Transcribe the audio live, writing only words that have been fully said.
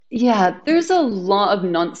Yeah, there's a lot of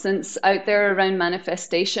nonsense out there around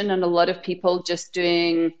manifestation, and a lot of people just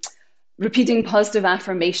repeating positive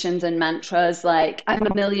affirmations and mantras like, I'm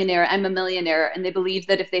a millionaire. And they believe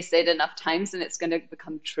that if they say it enough times, then it's going to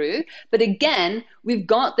become true. But again, we've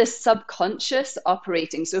got this subconscious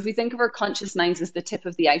operating. So if we think of our conscious minds as the tip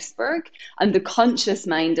of the iceberg, and the conscious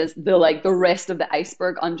mind as the rest of the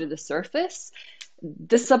iceberg under the surface,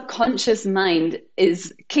 the subconscious mind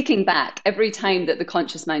is kicking back every time that the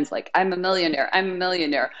conscious mind's like, I'm a millionaire.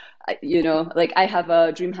 Like I have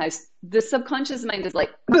a dream house. The subconscious mind is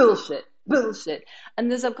like, bullshit, bullshit.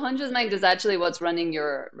 And the subconscious mind is actually what's running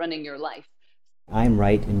your life. I'm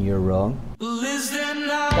right and you're wrong. Once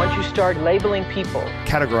you start labeling people,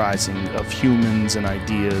 categorizing of humans and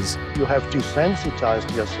ideas, you have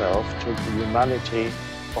desensitized yourself to the humanity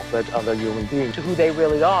of that other human being, to who they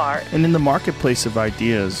really are. and in the marketplace of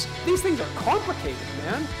ideas, These things are complicated,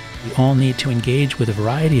 man. We all need to engage with a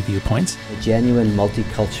variety of viewpoints. A genuine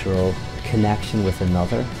multicultural connection with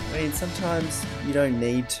another. I mean, sometimes you don't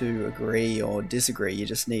need to agree or disagree. You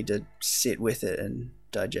just need to sit with it and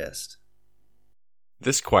digest.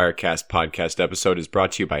 This Choircast podcast episode is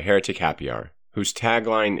brought to you by Heretic Happy Hour, whose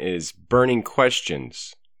tagline is burning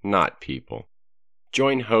questions, not people.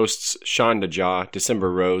 Join hosts Sean DeJaw, December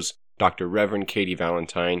Rose, Dr. Reverend Katie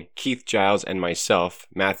Valentine, Keith Giles, and myself,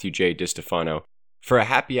 Matthew J. DiStefano, for a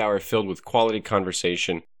happy hour filled with quality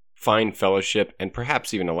conversation, fine fellowship, and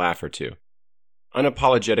perhaps even a laugh or two.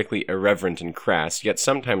 Unapologetically irreverent and crass, yet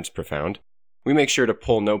sometimes profound, we make sure to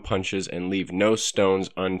pull no punches and leave no stones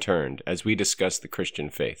unturned as we discuss the Christian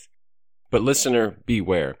faith. But listener,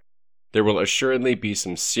 beware. There will assuredly be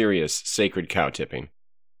some serious sacred cow tipping.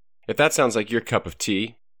 If that sounds like your cup of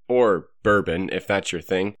tea, or bourbon if that's your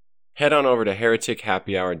thing, head on over to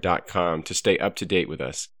heretichappyhour.com to stay up to date with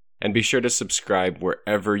us. And be sure to subscribe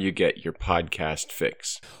wherever you get your podcast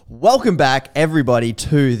fix. Welcome back, everybody,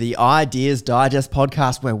 to the Ideas Digest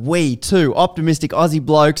podcast, where we, two optimistic Aussie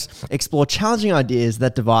blokes, explore challenging ideas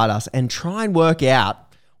that divide us and try and work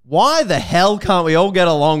out why the hell can't we all get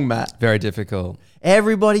along, Matt? Very difficult.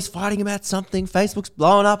 Everybody's fighting about something. Facebook's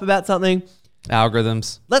blowing up about something.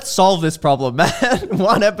 Algorithms. Let's solve this problem, man.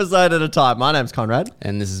 One episode at a time. My name's Conrad.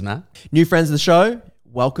 And this is Matt. New friends of the show,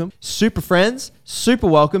 welcome. Super friends, super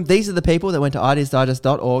welcome. These are the people that went to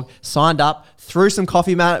ideasdigest.org, signed up, threw some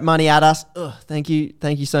coffee money at us. Ugh, thank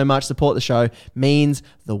you so much. Support the show. Means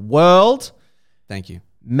the world. Thank you.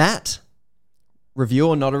 Matt, review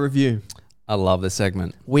or not a review? I love this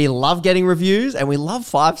segment. We love getting reviews and we love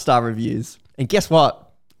 5-star reviews. And guess what?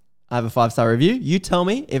 I have a 5-star review. You tell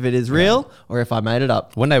me if it is real or if I made it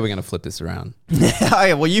up. One day we're going to flip this around.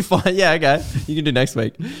 Okay, well, you find. Yeah, okay. You can do next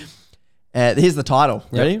week. Here's the title.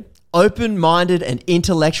 Ready? Yep. Open-minded and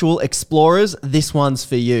intellectual explorers. This one's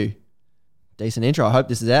for you. Decent intro. I hope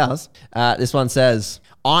this is ours. This one says,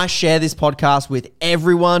 I share this podcast with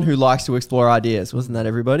everyone who likes to explore ideas. Wasn't that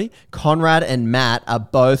everybody? Conrad and Matt are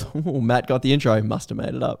both... Matt got the intro. Must have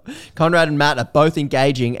made it up. Conrad and Matt are both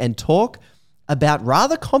engaging and talk about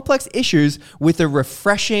rather complex issues with a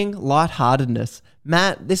refreshing lightheartedness.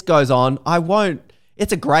 Matt, this goes on. I won't...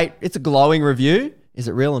 It's a glowing review. Is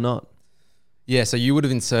it real or not? Yeah, so you would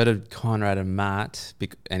have inserted Conrad and Matt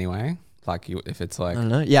anyway, if it's like... I don't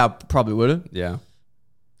know. Yeah, I probably would have. Yeah,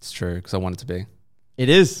 it's true, because I want it to be. It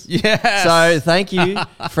is. Yes. So thank you,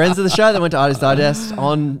 friends of the show that went to Ideas Digest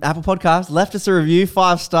on Apple Podcasts, left us a review,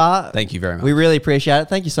 5-star. Thank you very much. We really appreciate it.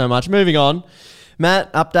 Thank you so much. Moving on.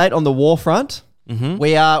 Matt, update on the war front. Mm-hmm.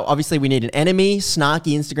 We need an enemy.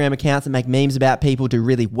 Snarky Instagram accounts that make memes about people do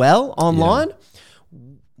really well online. Yeah.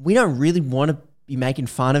 We don't really want to be making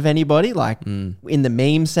fun of anybody, in the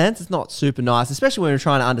meme sense. It's not super nice, especially when we're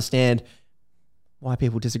trying to understand why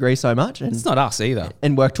people disagree so much. And it's not us either.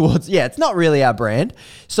 And work towards, it's not really our brand.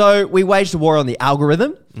 So we waged a war on the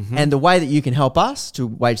algorithm. Mm-hmm. And the way that you can help us to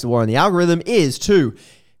wage the war on the algorithm is to,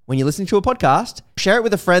 when you're listening to a podcast, share it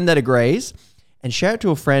with a friend that agrees and share it to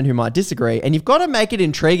a friend who might disagree. And you've got to make it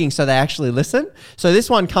intriguing so they actually listen. So this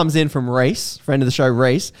one comes in from Reese, friend of the show,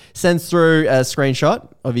 Reese, sends through a screenshot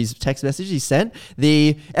of his text message he sent.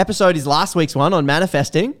 The episode is last week's one on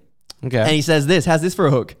manifesting. Okay. And he says this, how's this for a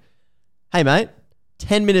hook? Hey, mate,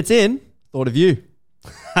 10 minutes in, thought of you.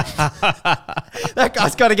 That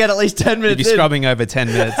guy's got to get at least 10 minutes You'd be scrubbing over 10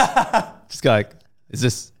 minutes. Just go, is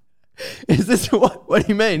this what do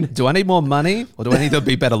you mean? Do I need more money or do I need to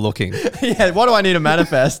be better looking? Yeah, what do I need to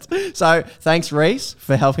manifest? So thanks, Reese,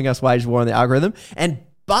 for helping us wage war on the algorithm and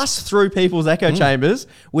bust through people's echo chambers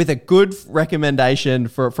with a good recommendation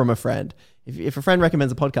from a friend. If a friend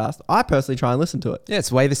recommends a podcast, I personally try and listen to it. Yeah, it's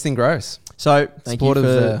the way this thing grows. So thank you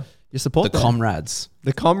for your support. The comrades.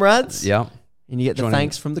 The comrades? Yeah. And you get the Joining-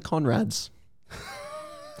 thanks from the Conrads.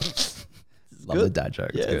 Love the dad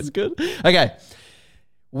joke. Yeah, it's good. Okay.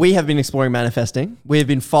 We have been exploring manifesting. We have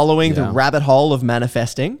been following the rabbit hole of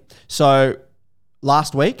manifesting. So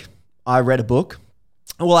last week, I read a book.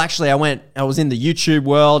 Well, actually, I was in the YouTube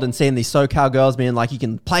world and seeing these SoCal girls being like, you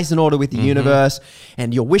can place an order with the universe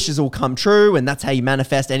and your wishes will come true. And that's how you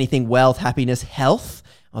manifest anything: wealth, happiness, health.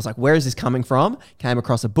 I was like, where is this coming from? Came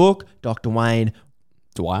across a book, Dr. Wayne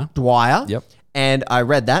Dwyer. Yep. And I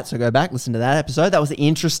read that. So go back, listen to that episode. That was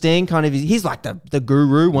interesting. Kind of, he's like the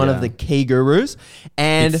guru, one of the key gurus.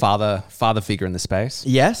 And Big father figure in the space.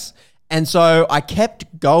 Yes. And so I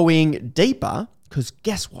kept going deeper because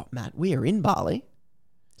guess what, Matt? We are in Bali.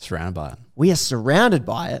 Surrounded by it. We are surrounded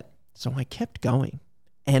by it. So I kept going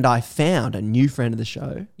and I found a new friend of the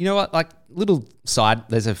show. You know what? Like, little side,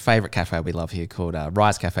 there's a favorite cafe we love here called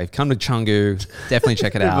Rise Cafe. Come to Chengdu, definitely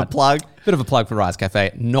check it out. Bit of a plug for Rise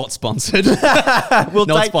Cafe. Not sponsored.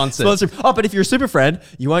 Not sponsored. Oh, but if you're a super friend,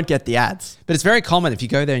 you won't get the ads. But it's very common if you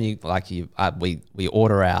go there and we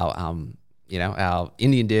order our our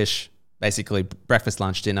Indian dish, basically breakfast,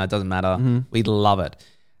 lunch, dinner, doesn't matter. We love it.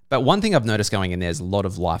 But one thing I've noticed going in there is a lot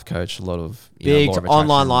of life coach, a lot of big law of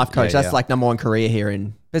online attraction. life coach. Yeah, That's like number one career here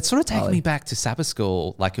in. But it's sort of taking me back to Sabbath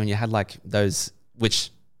school, like when you had like those,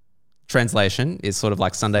 which translation is sort of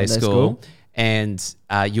like Sunday school. And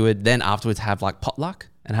you would then afterwards have like potluck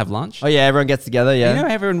and have lunch. Oh yeah, everyone gets together. Yeah, you know,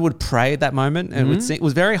 everyone would pray at that moment, and it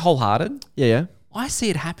was very wholehearted. Yeah. I see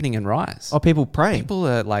it happening in Rise. Oh, people praying. People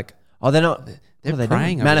are like, they're not. They're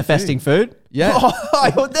praying over manifesting food. Yeah.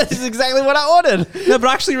 This is exactly what I ordered. No, but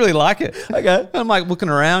I actually really like it. Okay. I'm like looking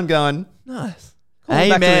around, going, nice.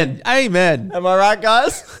 Amen. Amen. Am I right,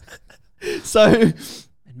 guys? So,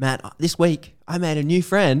 Matt, this week I made a new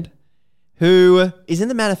friend who is in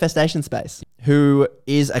the manifestation space, who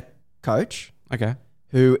is a coach. Okay.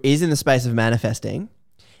 Who is in the space of manifesting,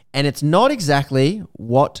 and it's not exactly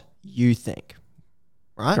what you think,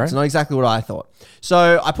 right? Great. It's not exactly what I thought.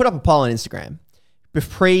 So I put up a poll on Instagram,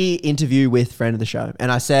 pre-interview with friend of the show,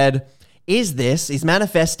 and I said, is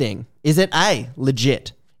manifesting, is it A,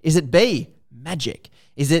 legit? Is it B, magic?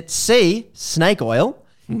 Is it C, snake oil?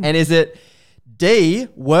 And is it D,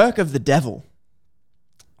 work of the devil?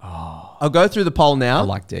 Oh, I'll go through the poll now. I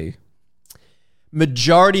like D.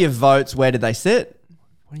 Majority of votes, where did they sit?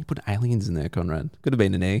 Why don't you put aliens in there, Conrad? Could have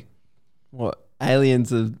been an E. What?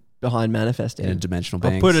 Aliens are behind manifesting. Interdimensional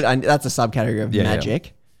beings. I'll put it, and that's a subcategory of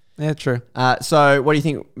magic. Yeah, true. So what do you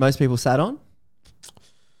think most people sat on?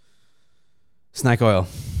 Snake oil.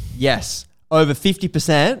 Yes. Over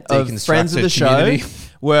 50% of friends of the show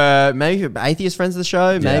were maybe atheist friends of the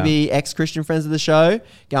show, maybe ex-Christian friends of the show,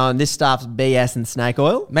 going, this stuff's BS and snake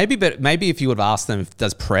oil. Maybe if you would have asked them if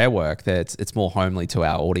does prayer work, that it's more homely to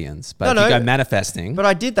our audience. But if you go manifesting. But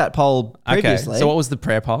I did that poll previously. Okay, so what was the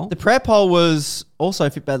prayer poll? The prayer poll was also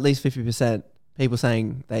at least 50% people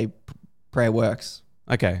saying prayer works.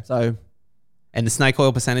 Okay. So. And the snake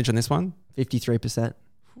oil percentage on this one? 53%.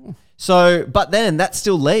 So, but then that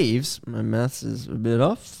still leaves, my maths is a bit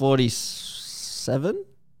off, 47%.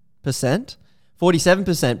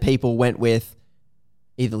 47% people went with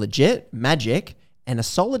either legit, magic, and a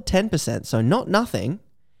solid 10%, so not nothing,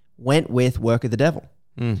 went with work of the devil.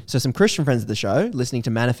 So some Christian friends of the show, listening to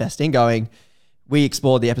manifesting, going, we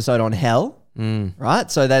explored the episode on hell, right?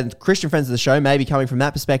 So then Christian friends of the show may be coming from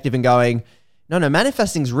that perspective and going, no,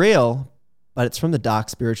 manifesting's real, but it's from the dark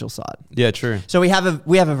spiritual side. Yeah, true. So we have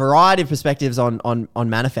a variety of perspectives on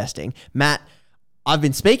manifesting. Matt, I've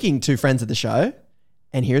been speaking to friends of the show,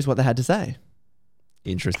 and here's what they had to say.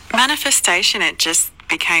 Interesting. Manifestation, it just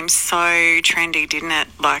became so trendy, didn't it?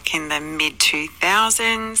 Like in the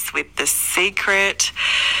mid-2000s with The Secret,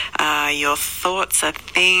 your thoughts are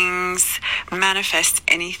things, manifest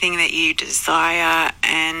anything that you desire,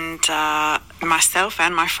 and myself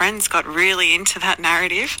and my friends got really into that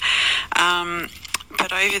narrative.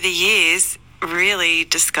 But over the years, really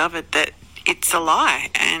discovered that it's a lie,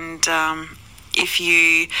 and if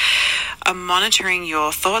you are monitoring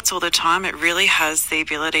your thoughts all the time, it really has the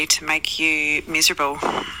ability to make you miserable.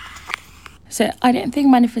 So I don't think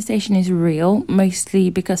manifestation is real, mostly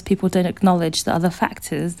because people don't acknowledge the other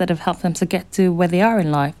factors that have helped them to get to where they are in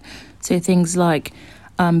life. So things like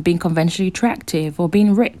being conventionally attractive, or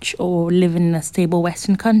being rich, or living in a stable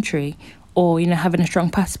Western country, or having a strong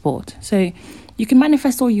passport. So you can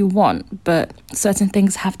manifest all you want, but certain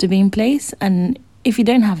things have to be in place, and if you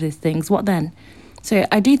don't have these things, what then? So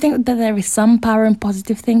I do think that there is some power in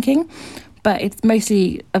positive thinking, but it's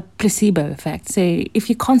mostly a placebo effect. So if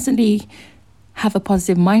you constantly have a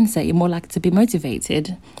positive mindset, you're more likely to be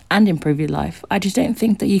motivated and improve your life. I just don't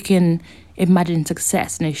think that you can imagine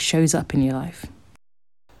success and it shows up in your life.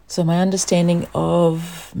 So my understanding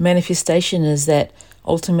of manifestation is that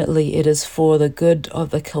ultimately it is for the good of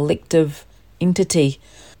the collective entity,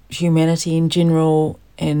 humanity in general,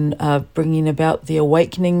 and bringing about the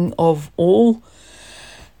awakening of all.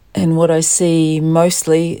 And what I see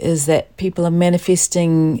mostly is that people are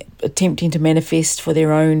attempting to manifest for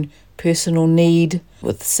their own personal need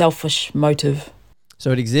with selfish motive.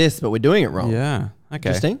 So it exists, but we're doing it wrong. Yeah. Okay.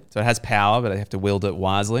 Interesting. So it has power, but they have to wield it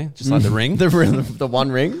wisely, just like the ring. the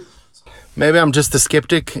one ring. Maybe I'm just a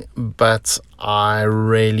skeptic, but I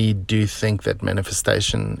really do think that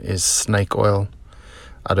manifestation is snake oil.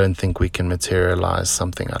 I don't think we can materialize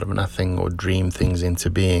something out of nothing or dream things into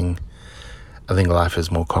being. I think life is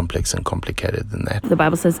more complex and complicated than that. The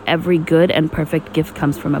Bible says every good and perfect gift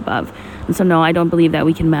comes from above. And so no, I don't believe that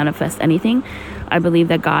we can manifest anything. I believe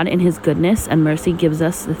that God in his goodness and mercy gives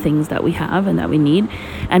us the things that we have and that we need.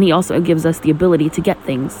 And he also gives us the ability to get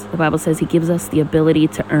things. The Bible says he gives us the ability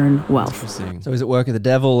to earn wealth. So is it work of the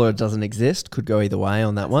devil or it doesn't exist? Could go either way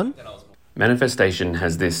on that one. Manifestation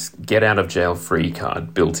has this get out of jail free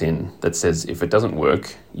card built in that says if it doesn't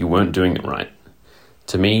work, you weren't doing it right.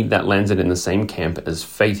 To me, that lands it in the same camp as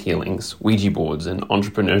faith healings, Ouija boards, and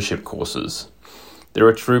entrepreneurship courses. There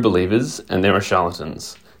are true believers and there are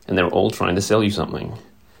charlatans, and they're all trying to sell you something.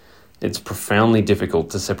 It's profoundly difficult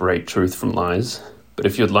to separate truth from lies, but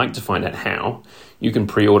if you'd like to find out how, you can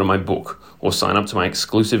pre-order my book or sign up to my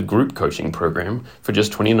exclusive group coaching program for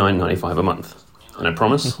just $29.95 a month. And I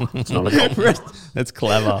promise, it's not a cult. That's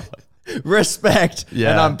clever. Respect.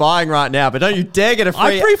 Yeah. And I'm buying right now, but don't you dare get a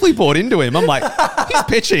free... I briefly bought into him. I'm like, he's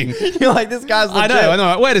pitching. You're like, this guy's legit. I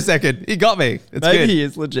know. Wait a second. He got me. It's Maybe good. he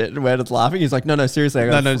is legit. And Worded's laughing. He's like, no, seriously.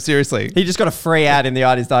 No, seriously. He just got a free ad in the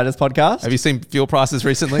Ideas Digest podcast. Have you seen fuel prices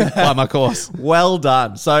recently? Buy my course. Well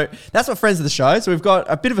done. So that's what friends of the show. So we've got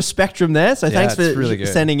a bit of a spectrum there. So thanks for really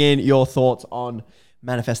sending in your thoughts on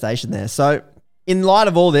manifestation there. So in light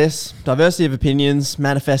of all this, diversity of opinions,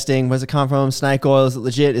 manifesting, where's it come from? Snake oil, is it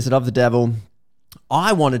legit? Is it of the devil?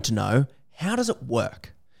 I wanted to know, how does it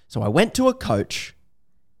work? So I went to a coach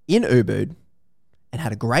in Ubud and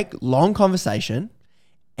had a great long conversation.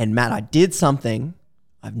 And Matt, I did something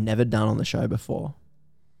I've never done on the show before.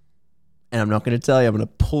 And I'm not going to tell you, I'm going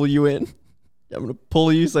to pull you in. I'm going to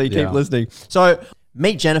pull you so you keep listening. So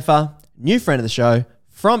meet Jennifer, new friend of the show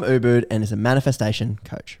from Ubud, and is a manifestation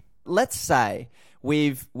coach. Let's say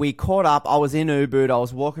we caught up. I was in Ubud. I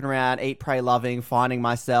was walking around, eat, pray, loving, finding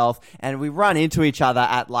myself, and we run into each other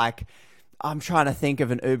at I'm trying to think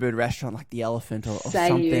of an Ubud restaurant like the Elephant or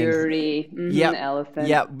something. Sayuri. Yep. Elephant.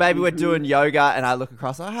 Yeah, maybe we're doing yoga, and I look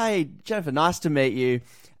across. Oh, hey, Jennifer, nice to meet you.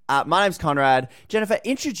 My name's Conrad. Jennifer,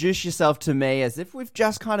 introduce yourself to me as if we've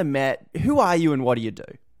just kind of met. Who are you and what do you do?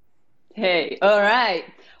 Hey, all right.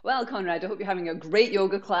 Well, Conrad, I hope you're having a great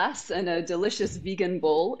yoga class and a delicious vegan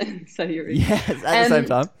bowl in Sayuri. Yes, at the same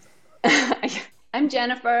time. I'm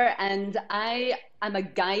Jennifer, and I am a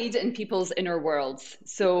guide in people's inner worlds.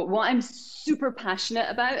 So what I'm super passionate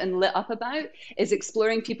about and lit up about is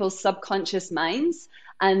exploring people's subconscious minds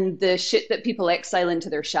and the shit that people exile into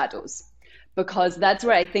their shadows, because that's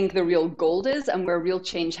where I think the real gold is and where real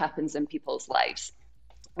change happens in people's lives.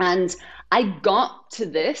 And I got to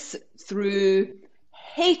this through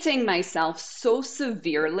hating myself so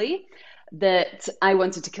severely that I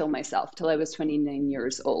wanted to kill myself till I was 29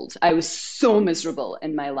 years old. I was so miserable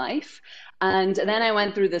in my life. And then I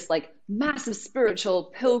went through this massive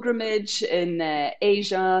spiritual pilgrimage in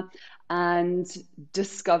Asia and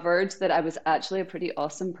discovered that I was actually a pretty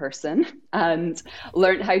awesome person and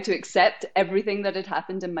learned how to accept everything that had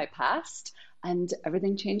happened in my past. And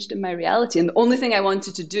everything changed in my reality. And the only thing I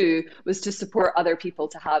wanted to do was to support other people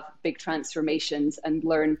to have big transformations and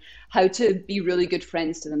learn how to be really good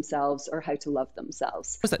friends to themselves or how to love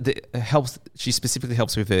themselves. She specifically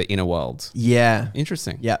helps with her inner world. Yeah.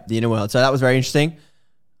 Interesting. Yeah, the inner world. So that was very interesting.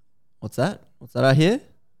 What's that? What's that I hear?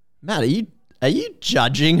 Matt, are you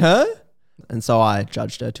judging her? And so I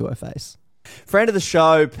judged her to her face. Friend of the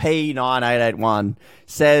show, P9881,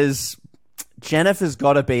 says... Jennifer's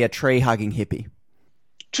got to be a tree-hugging hippie.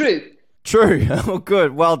 True. Oh,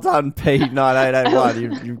 good. Well done,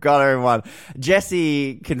 P9881. You've got her in one.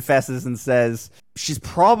 Jessie confesses and says she's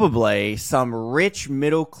probably some rich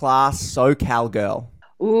middle-class SoCal girl.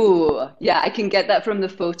 Ooh, yeah, I can get that from the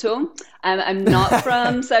photo. I'm not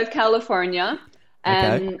from South California.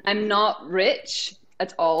 Okay. I'm not rich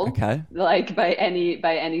at all. Okay. By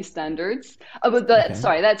any standards.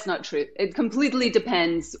 Sorry, that's not true. It completely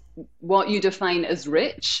depends what you define as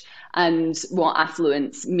rich and what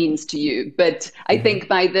affluence means to you. But I think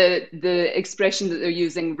by the expression that they're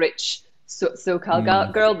using, rich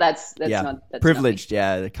SoCal girl. That's not that's privileged.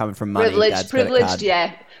 Yeah, coming from money. Privileged.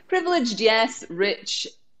 Yeah, privileged. Yes, rich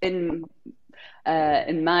in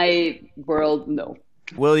my world, no.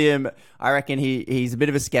 William, I reckon he's a bit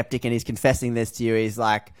of a skeptic, and he's confessing this to you. He's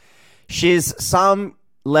like, she's some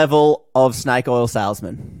level of snake oil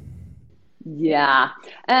salesman. Yeah.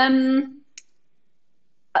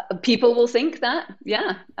 People will think that.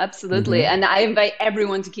 Yeah, absolutely. And I invite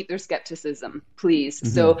everyone to keep their skepticism,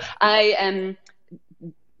 please. So I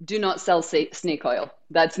do not sell snake oil.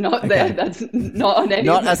 That's not that's not on any.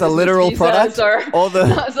 Not as a literal product, or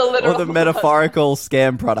the metaphorical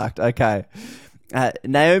scam product. Okay.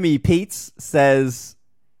 Naomi Peets says,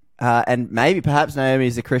 and maybe perhaps Naomi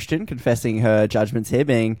is a Christian, confessing her judgments here,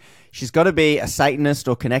 being she's got to be a Satanist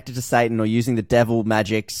or connected to Satan or using the devil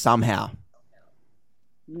magic somehow.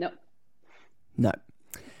 No.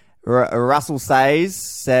 Russell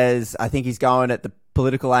says, I think he's going at the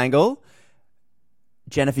political angle.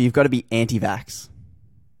 Jennifer, you've got to be anti-vax.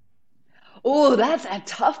 Oh, that's a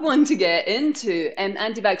tough one to get into.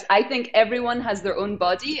 Anti-vax. I think everyone has their own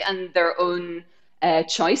body and their own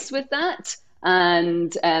choice with that.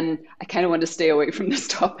 And I kind of want to stay away from this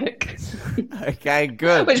topic. Okay,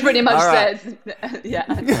 good. Which pretty much says, yeah.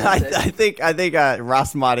 I think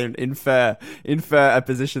Russ might infer a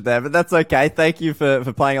position there, but that's okay. Thank you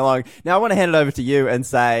for playing along. Now I want to hand it over to you and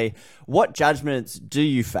say, what judgments do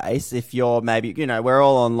you face if you're maybe, we're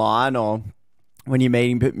all online or when you're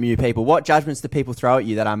meeting new people? What judgments do people throw at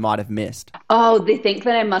you that I might have missed? Oh, they think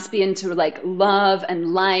that I must be into like love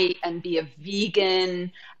and light and be a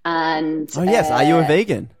vegan. And are you a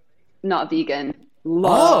vegan? Not vegan.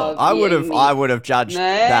 Love. I would have judged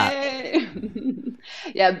that.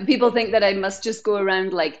 Yeah, people think that I must just go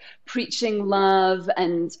around like preaching love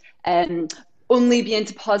and only be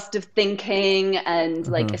into positive thinking and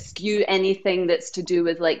like eschew anything that's to do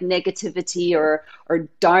with like negativity or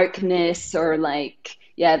darkness or like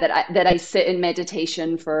that I sit in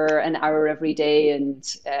meditation for an hour every day and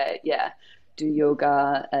do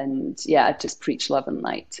yoga and just preach love and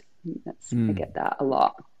light. I get that a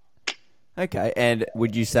lot. Okay, and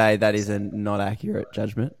would you say that is a not accurate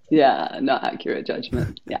judgment? Yeah, not accurate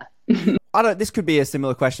judgment. Yeah. This could be a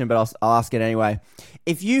similar question, but I'll ask it anyway.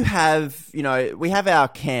 If you have, we have our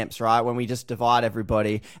camps, right, when we just divide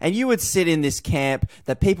everybody, and you would sit in this camp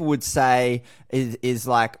that people would say is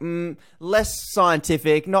like less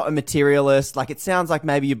scientific, not a materialist. Like it sounds like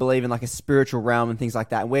maybe you believe in like a spiritual realm and things like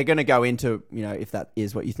that. And we're going to go into, if that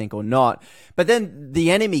is what you think or not. But then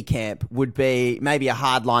the enemy camp would be maybe a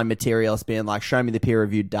hardline materialist being like, show me the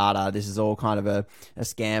peer-reviewed data. This is all kind of a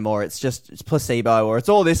scam, or it's placebo, or it's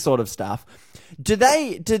all this sort of stuff.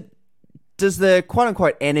 Does the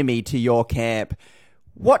quote-unquote enemy to your camp,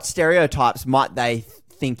 what stereotypes might they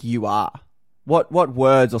think you are? What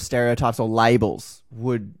words or stereotypes or labels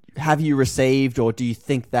have you received, or do you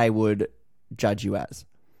think they would judge you as?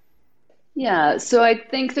 Yeah, so I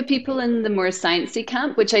think the people in the more sciencey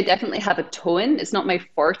camp, which I definitely have a toe in, it's not my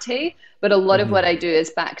forte, but a lot of what I do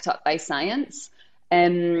is backed up by science.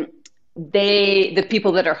 The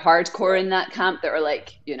people that are hardcore in that camp that are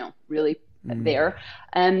like, really there,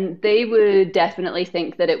 they would definitely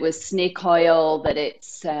think that it was snake oil, that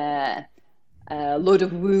it's a load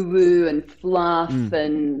of woo-woo and fluff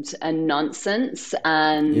and nonsense.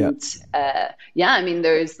 And I mean,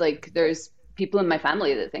 there's people in my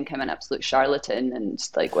family that think I'm an absolute charlatan and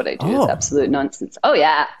like what I do is absolute nonsense. Oh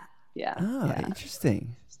yeah.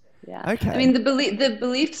 Interesting. Yeah. Okay. I mean, the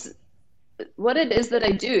beliefs, what it is that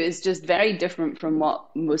I do is just very different from what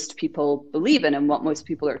most people believe in and what most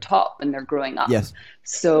people are taught when they're growing up. Yes.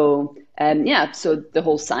 So, so the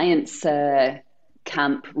whole science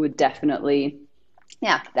camp would definitely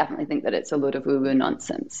think that it's a load of woo-woo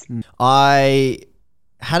nonsense. I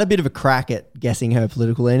had a bit of a crack at guessing her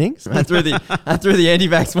political leanings. I threw the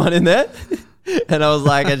anti-vax one in there. And I was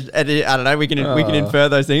like, I don't know, we can infer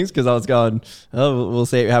those things because I was going, we'll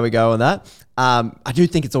see how we go on that. I do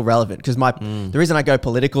think it's all relevant because the reason I go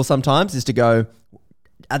political sometimes is to go,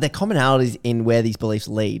 are there commonalities in where these beliefs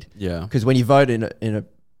lead? Yeah. Because when you vote in a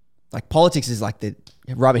like politics is like the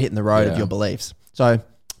rubber hitting the road of your beliefs. So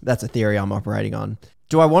that's a theory I'm operating on.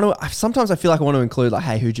 Do I want to? Sometimes I feel like I want to include like,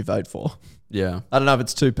 hey, who'd you vote for? Yeah. I don't know if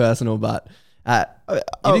it's too personal, but in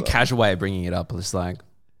a casual way of bringing it up, it's like,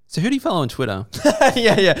 so who do you follow on Twitter?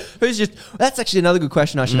 yeah. That's actually another good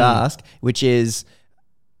question I should ask, which is,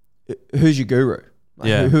 who's your guru?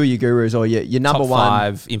 Like, who are your gurus or your number Top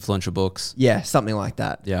one? 5 influential books. Yeah, something like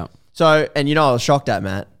that. Yeah. So, and I was shocked at,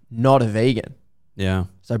 Matt, not a vegan. Yeah.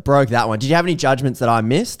 So broke that one. Did you have any judgments that I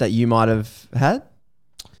missed that you might have had?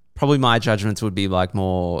 Probably my judgments would be like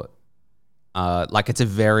more Like it's a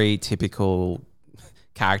very typical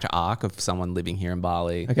character arc of someone living here in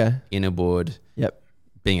Bali. Okay. In Ubud. Yep.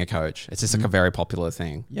 Being a coach. It's just like a very popular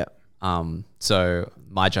thing. Yep. So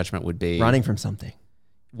my judgment would be running from something.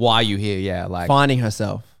 Why are you here? Yeah. Like finding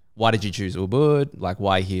herself. Why did you choose Ubud? Like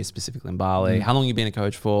why here specifically in Bali? How long you been a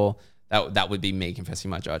coach for? That would be me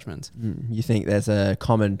confessing my judgment. You think there's a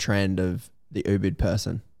common trend of the Ubud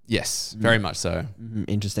person? Yes, very much so.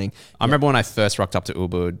 Interesting. I remember when I first rocked up to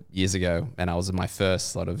Ubud years ago, and I was in my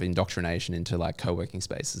first sort of indoctrination into like co-working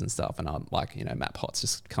spaces and stuff. And I'm like, Matt Potts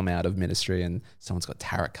just come out of ministry, and someone's got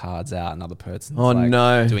tarot cards out, another person's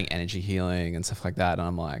doing energy healing and stuff like that. And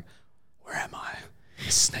I'm like, where am I?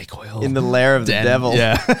 Snake oil in the lair of the devil.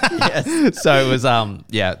 Yeah. Yes. So it was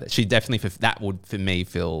she definitely that would for me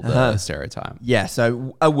fill the stereotype. Yeah.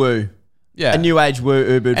 So a woo. Yeah. A new age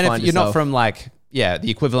woo Ubud. And find if you're yourself. not from like the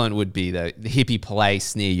equivalent would be the hippie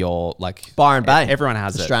place near your like Byron Bay. Everyone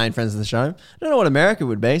has Australian friends of the show. I don't know what America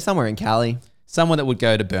would be. Somewhere in Cali. Someone that would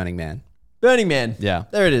go to Burning Man. Burning Man. Yeah.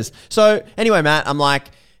 There it is. So anyway, Matt, I'm like,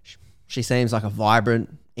 she seems like a vibrant,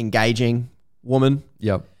 engaging woman.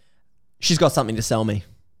 Yep. She's got something to sell me.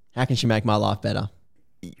 How can she make my life better?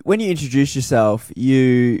 When you introduced yourself,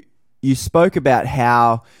 you spoke about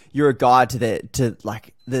how you're a guide to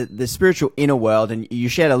the spiritual inner world, and you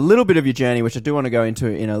shared a little bit of your journey, which I do want to go into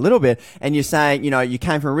in a little bit. And you're saying, you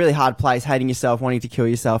came from a really hard place, hating yourself, wanting to kill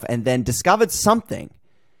yourself, and then discovered something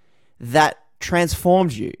that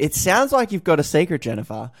transformed you. It sounds like you've got a secret,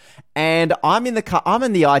 Jennifer. And I'm in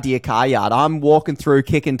the idea car yard. I'm walking through,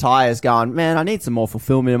 kicking tires, going, man, I need some more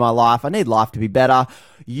fulfillment in my life. I need life to be better.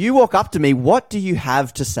 You walk up to me. What do you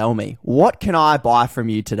have to sell me? What can I buy from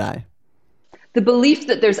you today? The belief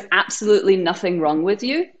that there's absolutely nothing wrong with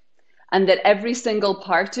you, and that every single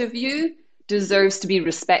part of you deserves to be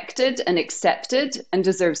respected and accepted and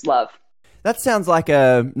deserves love. That sounds like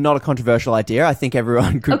not a controversial idea. I think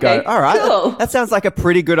everyone could go, all right, cool. That sounds like a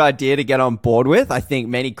pretty good idea to get on board with. I think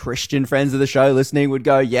many Christian friends of the show listening would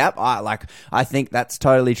go, yep, I think that's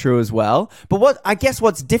totally true as well. But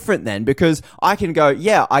what's different then? Because I can go,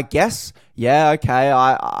 okay,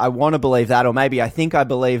 I want to believe that, or maybe I think I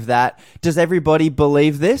believe that. Does everybody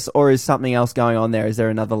believe this, or is something else going on there? Is there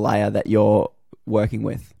another layer that you're working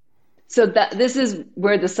with? So this is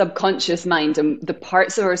where the subconscious mind and the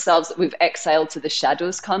parts of ourselves that we've exiled to the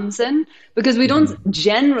shadows comes in, because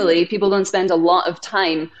people don't spend a lot of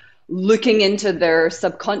time looking into their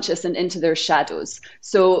subconscious and into their shadows.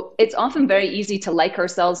 So it's often very easy to like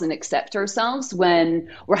ourselves and accept ourselves when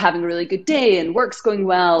we're having a really good day and work's going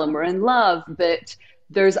well and we're in love. But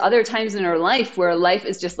there's other times in our life where life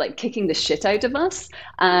is just like kicking the shit out of us.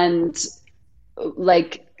 And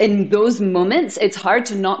like in those moments, it's hard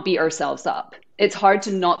to not beat ourselves up. It's hard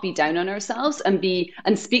to not be down on ourselves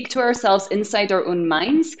and speak to ourselves inside our own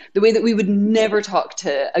minds the way that we would never talk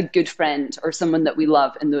to a good friend or someone that we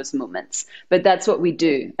love in those moments. But that's what we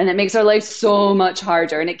do. And it makes our life so much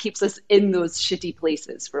harder, and it keeps us in those shitty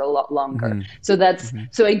places for a lot longer. Mm-hmm.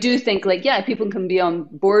 So I do think people can be on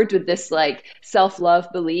board with this like self-love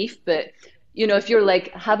belief, but if you're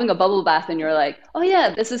like having a bubble bath and you're like, oh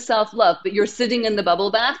yeah, this is self-love, but you're sitting in the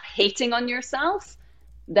bubble bath hating on yourself,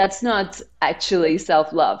 that's not actually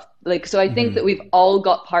self-love. So I think that we've all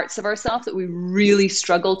got parts of ourselves that we really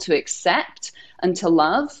struggle to accept and to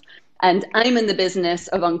love. And I'm in the business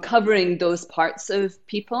of uncovering those parts of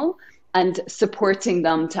people and supporting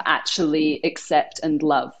them to actually accept and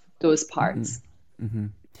love those parts. Mm-hmm.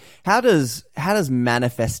 How does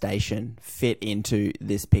manifestation fit into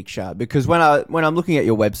this picture? Because when I'm looking at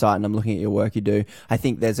your website and I'm looking at your work you do, I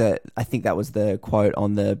think that was the quote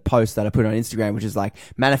on the post that I put on Instagram, which is like,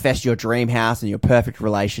 manifest your dream house and your perfect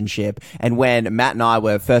relationship. And when Matt and I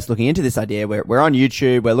were first looking into this idea, we're on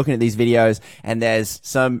YouTube, we're looking at these videos, and there's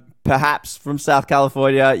some perhaps from South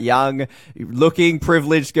California, young looking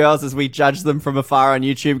privileged girls as we judge them from afar on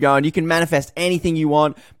YouTube going, you can manifest anything you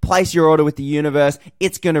want, place your order with the universe,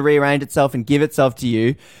 it's going to rearrange itself and give itself to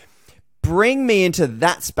you. Bring me into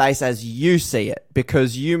that space as you see it,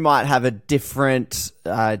 because you might have a different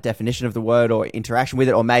definition of the word or interaction with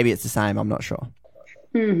it, or maybe it's the same, I'm not sure.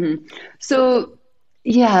 Mm-hmm. So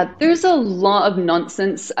yeah, there's a lot of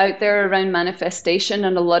nonsense out there around manifestation,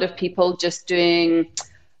 and a lot of people just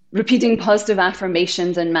repeating positive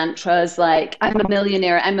affirmations and mantras like, I'm a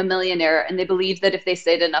millionaire, and they believe that if they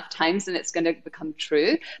say it enough times, then it's going to become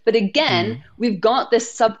true. But again, we've got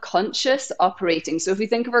this subconscious operating. So if we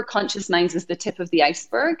think of our conscious minds as the tip of the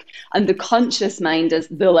iceberg, and the conscious mind as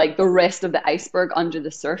the rest of the iceberg under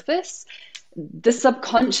the surface, the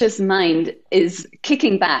subconscious mind is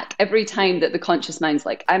kicking back every time that the conscious mind's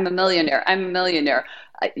like, I'm a millionaire,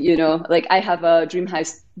 like I have a dream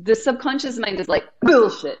house. The subconscious mind is like,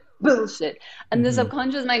 bullshit. And the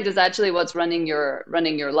subconscious mind is actually what's running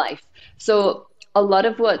your life. So a lot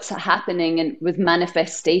of what's happening with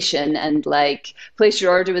manifestation and like place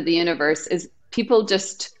your order with the universe is people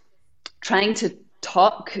just trying to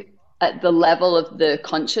talk at the level of the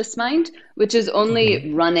conscious mind, which is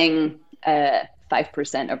only running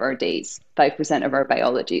 5% of our days, 5% of our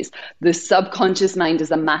biologies. The subconscious mind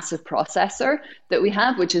is a massive processor that we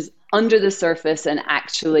have, which is under the surface and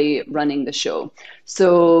actually running the show.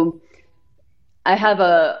 So I have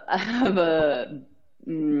a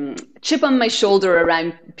chip on my shoulder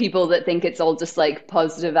around people that think it's all just like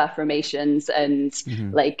positive affirmations and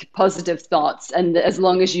like positive thoughts. And as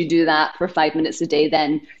long as you do that for 5 minutes a day,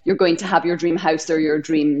 then you're going to have your dream house or your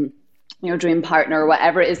dream partner, or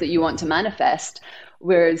whatever it is that you want to manifest.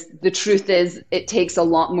 Whereas the truth is, it takes a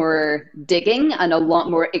lot more digging and a lot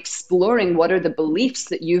more exploring what are the beliefs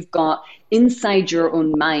that you've got inside your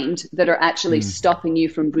own mind that are actually stopping you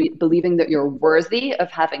from believing that you're worthy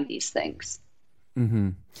of having these things.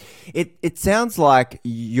 It sounds like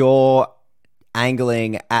you're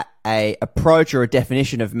angling at a approach or a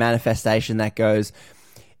definition of manifestation that goes,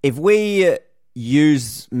 if we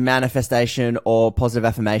use manifestation or positive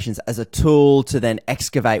affirmations as a tool to then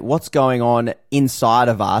excavate what's going on inside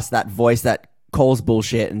of us, that voice that calls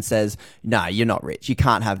bullshit and says, no, you're not rich, you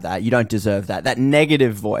can't have that, you don't deserve that, that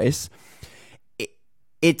negative voice,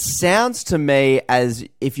 it sounds to me as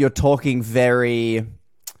if you're talking very,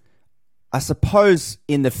 I suppose,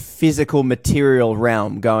 in the physical material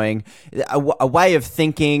realm, going a way of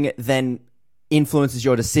thinking then influences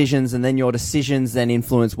your decisions, and then your decisions then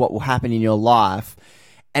influence what will happen in your life.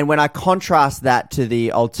 And when I contrast that to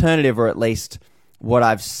the alternative, or at least what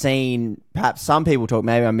I've seen, perhaps some people talk,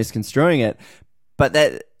 maybe I'm misconstruing it, but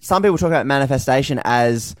that some people talk about manifestation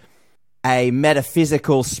as a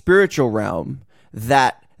metaphysical, spiritual realm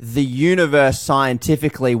that the universe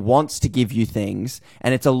scientifically wants to give you things,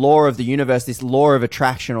 and it's a law of the universe, this law of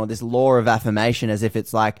attraction or this law of affirmation, as if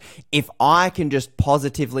it's like, if I can just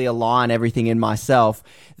positively align everything in myself,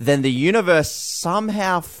 then the universe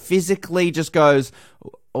somehow physically just goes,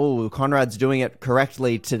 oh, Conrad's doing it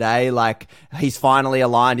correctly today, like he's finally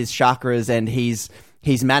aligned his chakras and he's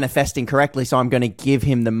manifesting correctly, so I'm going to give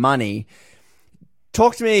him the money.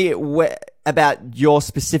 Talk to me about your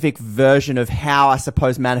specific version of how, I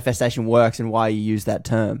suppose, manifestation works and why you use that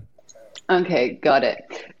term. Okay, got it.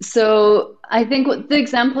 So I think what the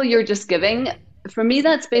example you're just giving, for me,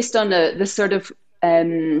 that's based on the sort of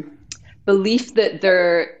belief that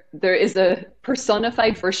there is a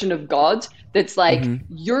personified version of God that's like,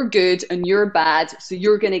 you're good and you're bad, so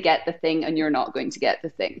you're going to get the thing and you're not going to get the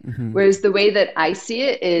thing. Whereas the way that I see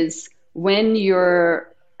it is when you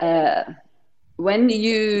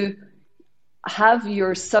have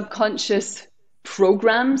your subconscious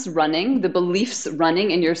programs running, the beliefs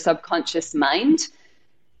running in your subconscious mind,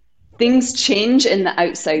 things change in the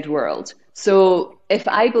outside world. So if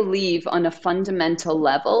I believe on a fundamental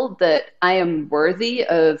level that I am worthy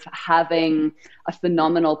of having a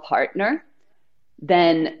phenomenal partner,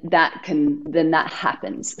 then that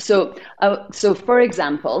happens. So for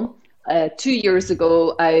example, 2 years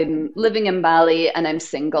ago, I'm living in Bali and I'm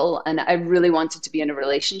single and I really wanted to be in a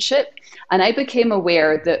relationship. And I became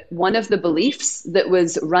aware that one of the beliefs that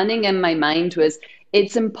was running in my mind was,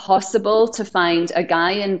 it's impossible to find a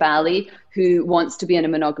guy in Bali who wants to be in a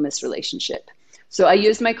monogamous relationship. So I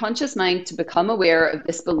used my conscious mind to become aware of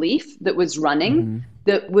this belief that was running,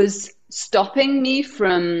 that was stopping me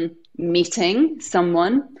from meeting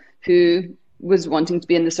someone who was wanting to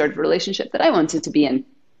be in the sort of relationship that I wanted to be in.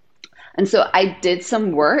 And so I did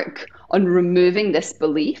some work on removing this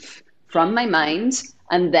belief from my mind,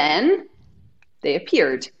 and then they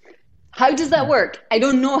appeared. How does that work? I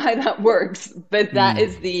don't know how that works, but that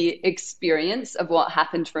is the experience of what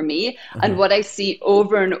happened for me and what I see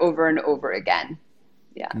over and over and over again.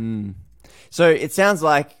 Yeah. So it sounds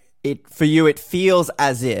like for you, it feels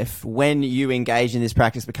as if when you engage in this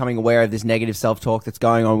practice, becoming aware of this negative self-talk that's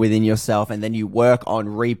going on within yourself, and then you work on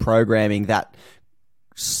reprogramming that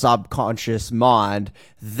subconscious mind,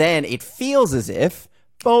 then it feels as if,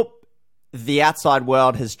 the outside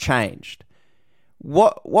world has changed.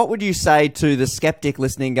 What would you say to the skeptic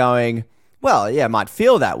listening going, well, yeah, it might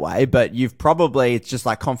feel that way, but it's just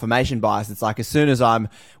like confirmation bias. It's like as soon as I'm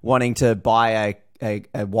wanting to buy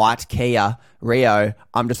a white Kia Rio,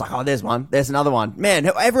 I'm just like, oh, there's one, there's another one. Man,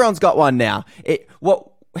 everyone's got one now.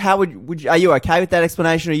 Are you okay with that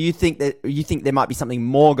explanation, or you think there might be something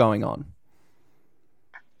more going on?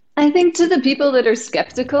 I think to the people that are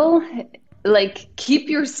skeptical, like, keep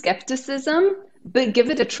your skepticism, but give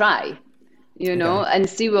it a try, you know, and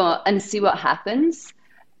see what happens.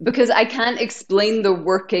 Because I can't explain the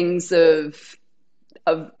workings of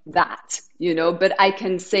that, you know, but I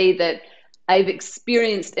can say that I've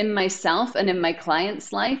experienced in myself and in my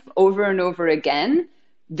client's life over and over again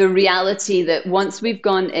the reality that once we've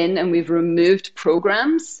gone in and we've removed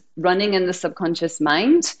programs running in the subconscious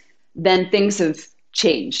mind, then things have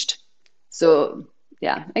changed. So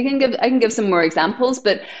yeah, I can give some more examples,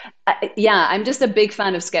 but yeah, I'm just a big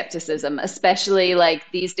fan of skepticism, especially like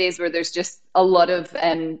these days where there's just a lot of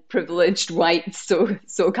privileged white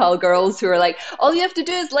so-called girls who are like, all you have to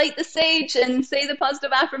do is light the sage and say the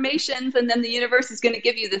positive affirmations, and then the universe is going to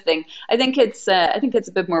give you the thing. I think it's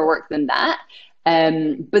a bit more work than that.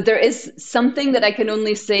 But there is something that I can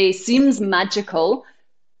only say seems magical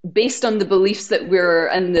based on the beliefs that we're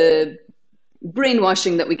and the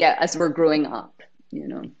brainwashing that we get as we're growing up, you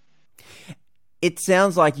know. It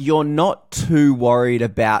sounds like you're not too worried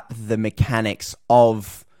about the mechanics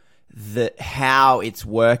of how it's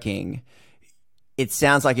working. It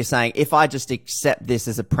sounds like you're saying, if I just accept this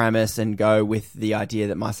as a premise and go with the idea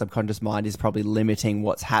that my subconscious mind is probably limiting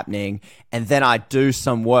what's happening, and then I do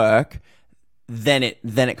some work, then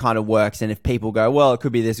it kind of works. And if people go, well, it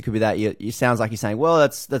could be this, it could be that, you sounds like you're saying, well,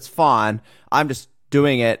 that's fine. I'm just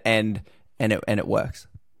doing it and it works.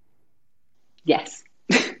 Yes.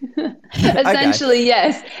 Essentially, okay.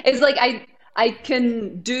 Yes. It's like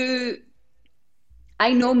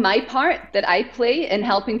I know my part that I play in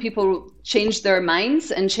helping people change their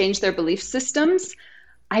minds and change their belief systems.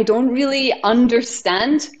 I don't really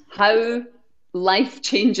understand how life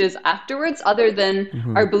changes afterwards, other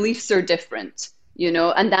than our beliefs are different, you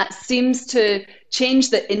know, and that seems to change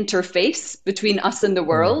the interface between us and the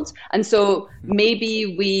world. And so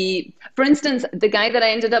maybe for instance, the guy that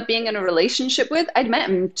I ended up being in a relationship with, I'd met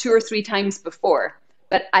him 2 or 3 times before,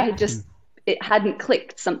 but it hadn't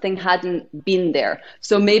clicked. Something hadn't been there.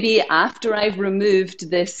 So maybe after I've removed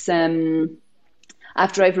this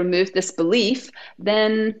belief,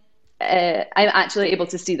 then I'm actually able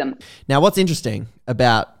to see them. Now, what's interesting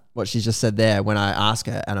about what she just said there, when I ask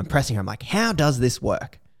her and I'm pressing her, I'm like, how does this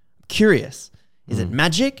work? I'm curious. Is it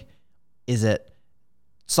magic? Is it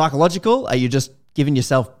psychological? Are you just giving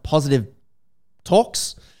yourself positive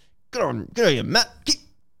talks? Get on you, Matt.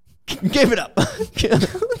 Give it up.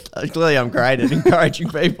 Clearly, I'm great at encouraging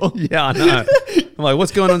people. Yeah, I know. I'm like,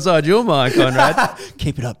 what's going on inside your mind, Conrad?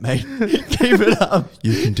 Keep it up, mate. Keep it up.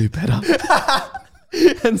 You can do better.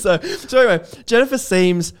 And so anyway, Jennifer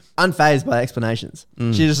seems unfazed by explanations.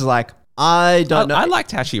 She's just like, I don't know. I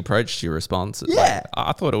liked how she approached your response. Yeah. Like,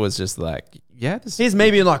 I thought it was just like, yeah. Here's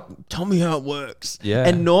me being like, tell me how it works. Yeah.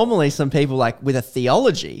 And normally some people like with a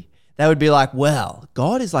theology, they would be like, well,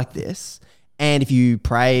 God is like this. And if you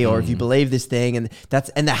pray or if you believe this thing and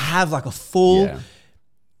they have like a full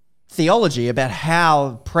theology about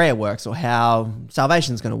how prayer works or how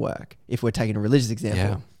salvation is going to work, if we're taking a religious example.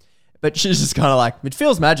 Yeah. But she's just kind of like, it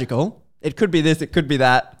feels magical. It could be this, it could be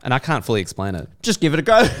that. And I can't fully explain it. Just give it a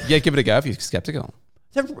go. Yeah, give it a go if you're skeptical.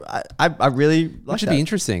 I really like that. Should be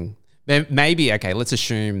interesting. Maybe, okay, let's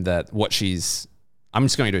assume that I'm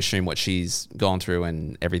just going to assume what she's gone through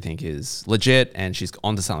and everything is legit and she's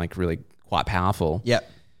onto something really quite powerful. Yep.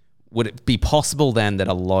 Would it be possible then that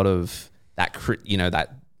a lot of that,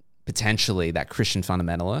 that potentially that Christian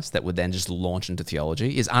fundamentalist that would then just launch into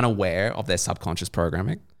theology is unaware of their subconscious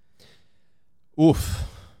programming? Oof.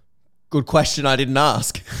 Good question I didn't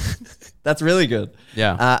ask. That's really good.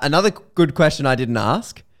 Yeah. Another good question I didn't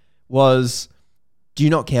ask was, do you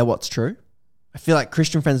not care what's true? I feel like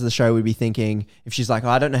Christian friends of the show would be thinking, if she's like, oh,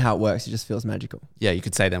 I don't know how it works, it just feels magical. Yeah, you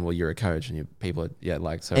could say then, well, you're a coach and people are,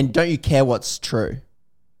 like, so. And don't you care what's true?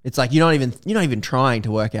 It's like, you're not even trying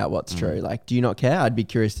to work out what's true. Like, do you not care? I'd be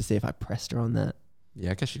curious to see if I pressed her on that.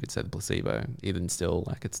 Yeah, I guess you could say the placebo, even still,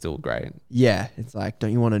 like, it's still great. Yeah, it's like,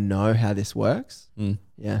 don't you want to know how this works?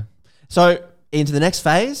 Yeah. So into the next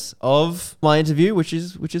phase of my interview, which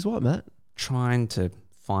is what, Matt? Trying to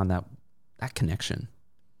find that connection.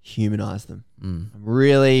 Humanize them. I'm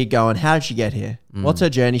really going, how did she get here? What's her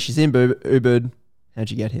journey? She's in Ubud. How'd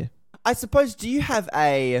she get here? I suppose, do you have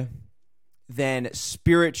a then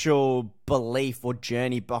spiritual belief or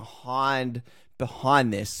journey behind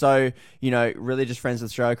this? So, religious friends of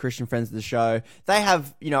the show, Christian friends of the show, they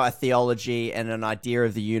have, a theology and an idea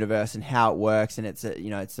of the universe and how it works, and it's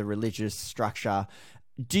a religious structure.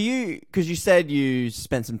 Do you, because you said you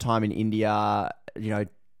spent some time in India,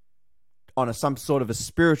 on some sort of a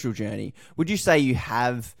spiritual journey, would you say you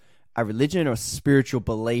have a religion or spiritual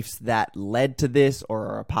beliefs that led to this or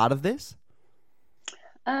are a part of this?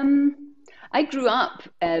 I grew up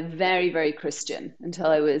very, very Christian until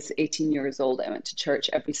I was 18 years old. I went to church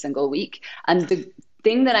every single week. And the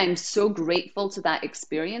thing that I'm so grateful to that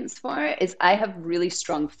experience for is I have really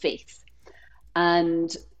strong faith.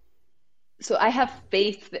 And so I have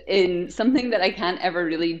faith in something that I can't ever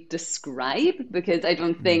really describe, because I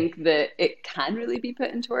don't think that it can really be put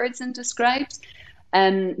into words and described.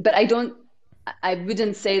 But I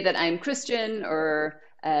wouldn't say that I'm Christian or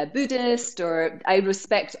Buddhist, or I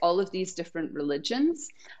respect all of these different religions,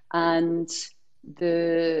 and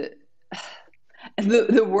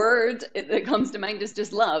the word that comes to mind is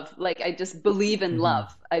just love. Like, I just believe in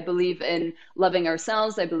love. I believe in loving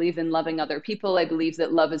ourselves. I believe in loving other people. I believe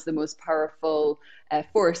that love is the most powerful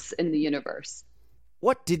force in the universe.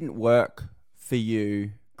 What didn't work for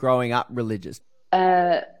you growing up religious?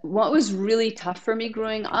 What was really tough for me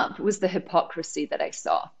growing up was the hypocrisy that I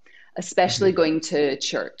saw, especially going to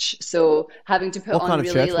church. So having to put what on kind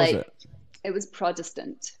of really church was it was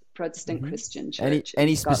Protestant Christian church.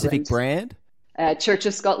 Any specific brand? Church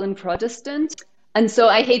of Scotland Protestant. And so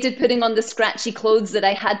I hated putting on the scratchy clothes that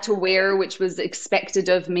I had to wear, which was expected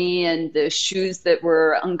of me, and the shoes that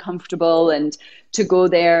were uncomfortable, and to go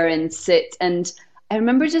there and sit. And I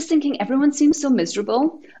remember just thinking, everyone seems so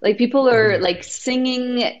miserable. Like, people are like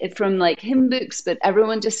singing from like hymn books, but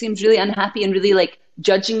everyone just seems really unhappy and really like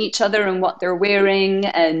judging each other and what they're wearing.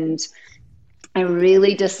 And I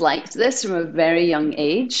really disliked this from a very young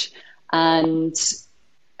age. And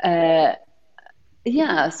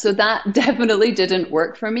so that definitely didn't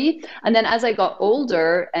work for me. And then as I got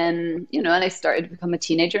older and I started to become a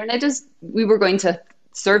teenager, and we were going to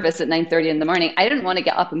service at 9:30 in the morning. I didn't want to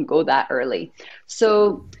get up and go that early.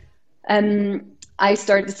 So I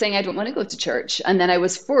started saying I don't want to go to church. And then I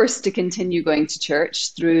was forced to continue going to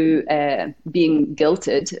church through being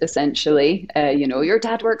guilted, essentially. Your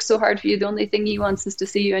dad works so hard for you. The only thing he wants is to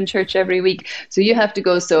see you in church every week. So you have to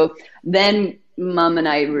go. So then Mum and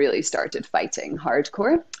I really started fighting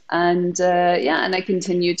hardcore. And and I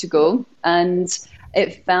continued to go. And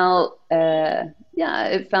it felt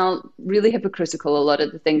really hypocritical, a lot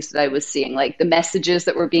of the things that I was seeing, like the messages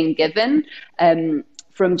that were being given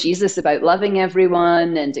from Jesus about loving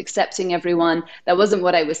everyone and accepting everyone. That wasn't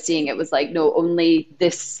what I was seeing. It was like, no, only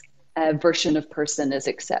this version of person is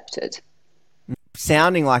accepted.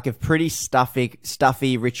 Sounding like a pretty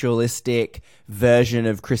stuffy, ritualistic version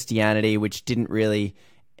of Christianity, which didn't really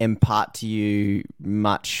impart to you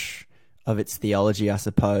much of its theology, I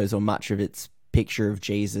suppose, or much of its picture of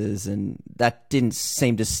Jesus, and that didn't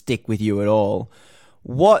seem to stick with you at all.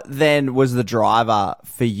 What then was the driver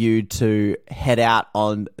for you to head out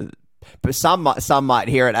on? But some might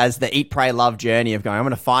hear it as the eat, pray, love journey of going, I'm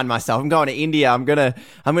going to find myself. I'm going to India. I'm going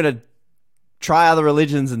to try other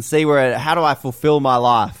religions and see how do I fulfill my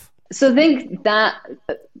life? So I think that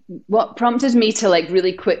what prompted me to like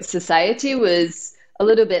really quit society was a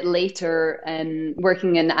little bit later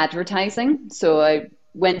working in advertising. So I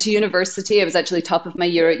went to university. I was actually top of my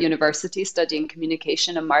year at university studying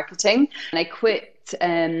communication and marketing. And I quit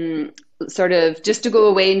sort of just to go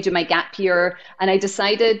away and do my gap year. And I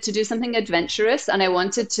decided to do something adventurous. And I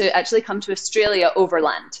wanted to actually come to Australia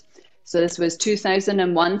overland. So this was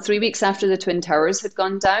 2001, 3 weeks after the Twin Towers had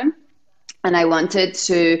gone down. And I wanted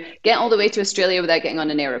to get all the way to Australia without getting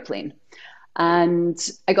on an aeroplane. And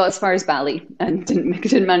I got as far as Bali and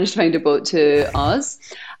didn't manage to find a boat to Oz.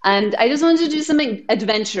 And I just wanted to do something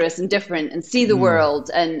adventurous and different and see the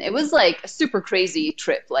world. And it was like a super crazy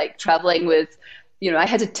trip, like traveling with, I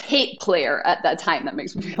had a tape player at that time. That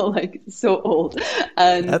makes me feel like so old.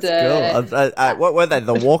 And that's cool. What were they?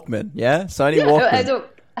 The Walkman? Yeah, Sony Walkman.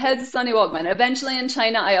 I had the Sony Walkman. Eventually in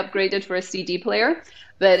China, I upgraded for a CD player.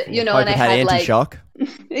 But, and I had anti-shock.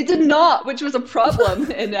 It did not, which was a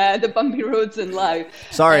problem in the bumpy roads in Laos.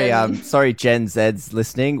 Sorry, Gen Z's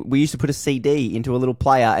listening. We used to put a CD into a little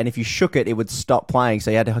player, and if you shook it, it would stop playing.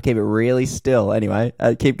 So you had to keep it really still. Anyway,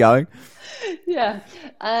 keep going. Yeah.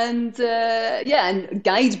 And and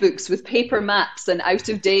guidebooks with paper maps and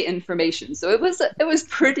out-of-date information. So it was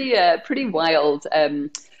pretty wild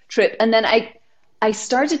trip. And then I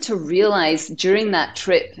started to realize during that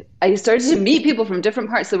trip, I started to meet people from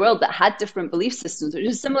different parts of the world that had different belief systems, which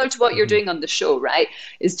is similar to what you're doing on the show, right?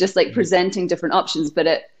 It's just like presenting different options. But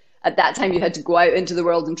at that time, you had to go out into the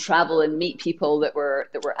world and travel and meet people that were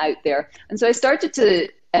out there. And so I started to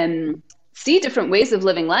see different ways of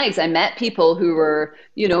living lives. I met people who were,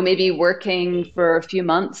 maybe working for a few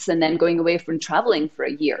months and then going away from traveling for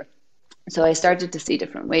a year. So I started to see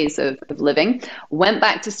different ways of living, went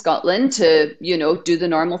back to Scotland to, do the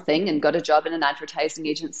normal thing and got a job in an advertising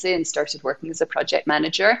agency and started working as a project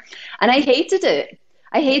manager. And I hated it.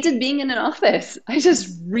 I hated being in an office. I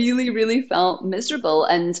just really, really felt miserable,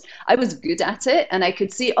 and I was good at it. And I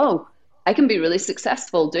could see, oh, I can be really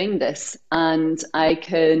successful doing this, and I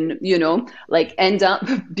can, like end up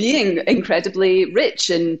being incredibly rich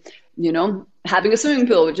and, having a swimming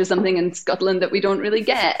pool, which is something in Scotland that we don't really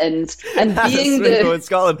get, and being pool in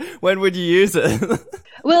Scotland. When would you use it?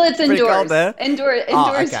 Well, it's indoors. There? Indoors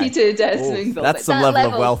okay. heated swimming pool. That's some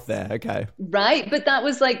level of wealth there. Okay. Right. But that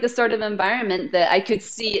was like the sort of environment that I could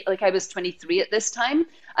see. Like I was 23 at this time,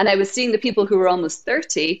 and I was seeing the people who were almost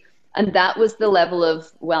 30. And that was the level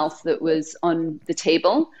of wealth that was on the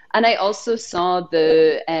table. And I also saw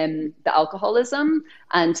the alcoholism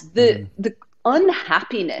and the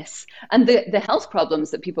unhappiness and the health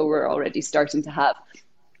problems that people were already starting to have.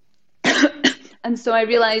 And so I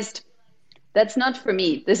realized, that's not for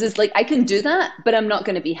me. This is like, I can do that, but I'm not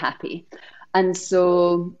going to be happy. And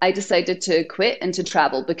so I decided to quit and to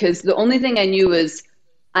travel, because the only thing I knew was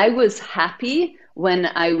I was happy when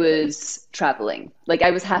I was traveling. Like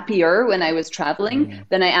I was happier when I was traveling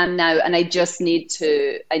than I am now. And I just need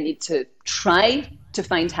to try to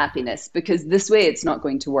find happiness, because this way it's not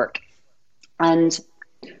going to work. And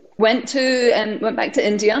went back to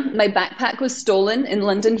India. My backpack was stolen in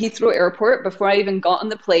London Heathrow Airport before I even got on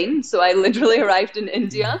the plane. So I literally arrived in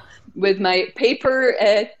India with my paper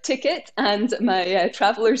ticket and my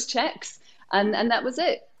traveler's checks. And that was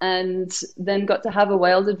it. And then got to have a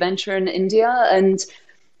wild adventure in India. And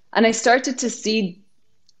I started to see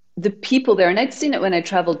the people there. And I'd seen it when I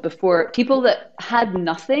traveled before. People that had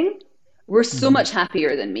nothing were so much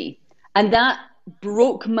happier than me. And that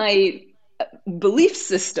broke my belief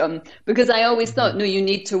system, because I always thought, no, you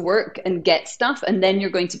need to work and get stuff and then you're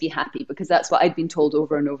going to be happy, because that's what I'd been told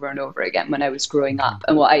over and over and over again when I was growing up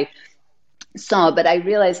and what I saw. But I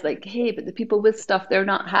realized, like, hey, but the people with stuff, they're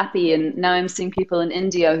not happy. And now I'm seeing people in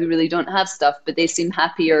India who really don't have stuff, but they seem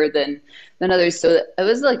happier than others. So it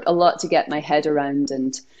was like a lot to get my head around.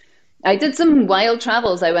 And I did some wild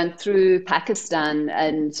travels. I went through Pakistan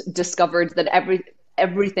and discovered that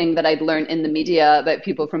everything that I'd learned in the media about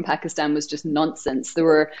people from Pakistan was just nonsense. There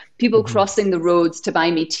were people crossing the roads to buy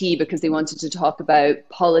me tea because they wanted to talk about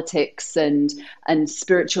politics and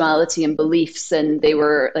spirituality and beliefs. And they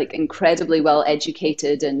were like incredibly well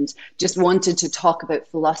educated and just wanted to talk about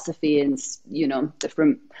philosophy and,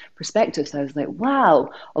 different perspectives. I was like, wow,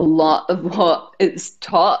 a lot of what is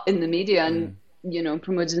taught in the media and,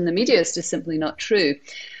 promoted in the media is just simply not true.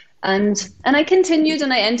 And I continued,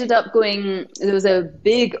 and I ended up going. There was a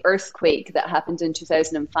big earthquake that happened in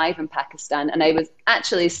 2005 in Pakistan, and I was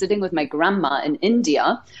actually sitting with my grandma in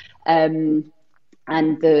India, and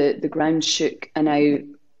the ground shook,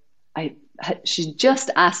 and she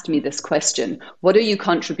just asked me this question: what are you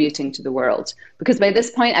contributing to the world? Because by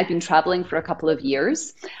this point I'd been traveling for a couple of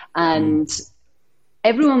years, and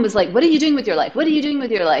everyone was like, what are you doing with your life? What are you doing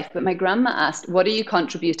with your life? But my grandma asked, what are you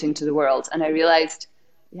contributing to the world? And I realized,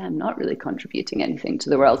 yeah, I'm not really contributing anything to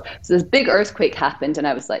the world. So this big earthquake happened, and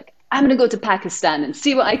I was like, I'm going to go to Pakistan and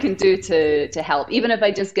see what I can do to help, even if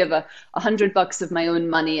I just give $100 of my own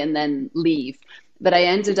money and then leave. But I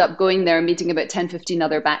ended up going there, meeting about 10, 15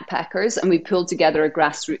 other backpackers, and we pulled together a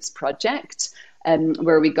grassroots project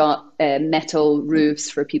where we got metal roofs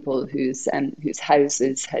for people whose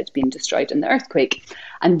houses had been destroyed in the earthquake.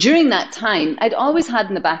 And during that time, I'd always had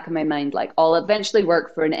in the back of my mind, like, I'll eventually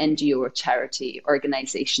work for an NGO or charity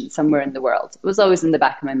organization somewhere in the world. It was always in the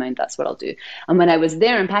back of my mind, that's what I'll do. And when I was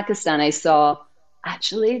there in Pakistan, I saw,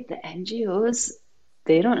 actually, the NGOs,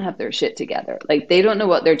 they don't have their shit together. Like, they don't know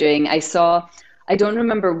what they're doing. I don't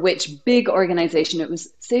remember which big organization, it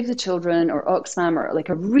was Save the Children or Oxfam or like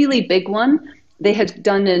a really big one. They had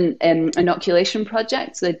done an inoculation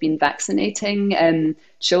project, so they'd been vaccinating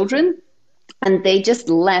children, and they just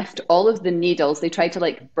left all of the needles. They tried to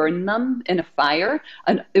like burn them in a fire,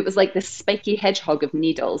 and it was like this spiky hedgehog of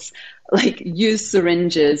needles, like used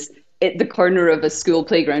syringes at the corner of a school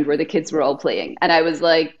playground where the kids were all playing. And I was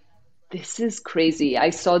like, this is crazy. I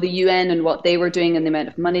saw the UN and what they were doing and the amount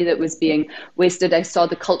of money that was being wasted. I saw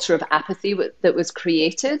the culture of apathy that was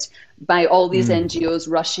created by all these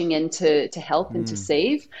NGOs rushing in to help and to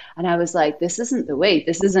save. And I was like, this isn't the way.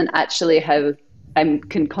 This isn't actually how I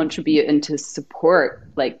can contribute and to support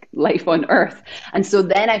like life on Earth. And so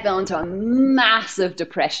then I fell into a massive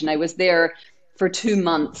depression. I was there for 2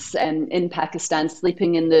 months in Pakistan,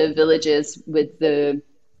 sleeping in the villages with the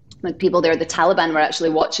people there. The Taliban were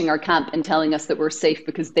actually watching our camp and telling us that we're safe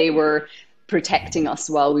because they were protecting us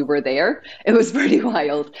while we were there. It was pretty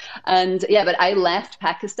wild. And yeah, but I left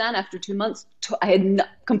Pakistan after 2 months. I had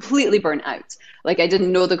completely burnt out. Like, I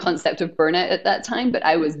didn't know the concept of burnout at that time, but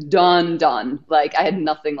I was done. Like, I had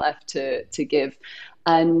nothing left to give.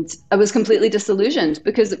 And I was completely disillusioned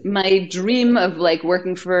because my dream of like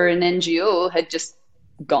working for an NGO had just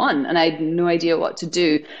gone and I had no idea what to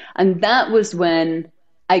do. And that was when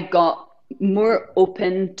I got more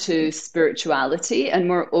open to spirituality and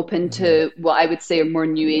more open to what I would say are more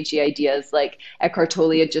new agey ideas. Like Eckhart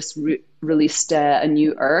Tolle had just released A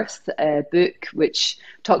New Earth book, which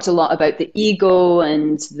talked a lot about the ego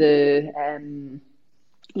and the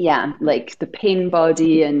like the pain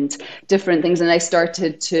body and different things. And I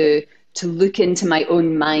started to look into my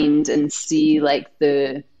own mind and see like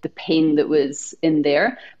the pain that was in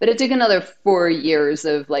there. But it took another 4 years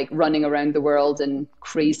of like running around the world and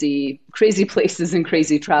crazy places and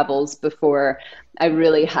crazy travels before I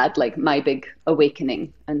really had like my big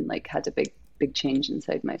awakening and like had a big change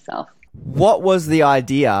inside myself. What was the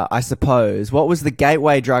idea, I suppose? What was the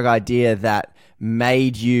gateway drug idea that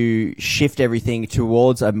made you shift everything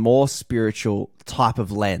towards a more spiritual type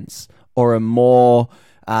of lens or a more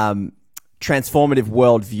transformative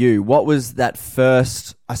worldview? What was that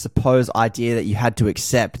first, I suppose, idea that you had to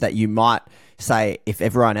accept that you might say, if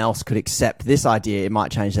everyone else could accept this idea, it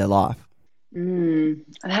might change their life?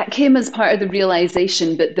 That came as part of the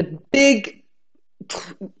realization, but the big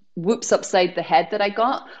whoops upside the head that I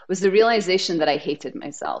got was the realization that I hated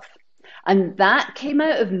myself. And that came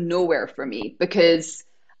out of nowhere for me because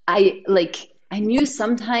I knew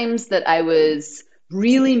sometimes that I was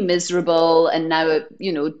really miserable and now,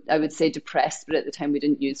 I would say depressed, but at the time we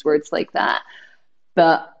didn't use words like that.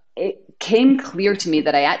 But it came clear to me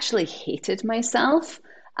that I actually hated myself.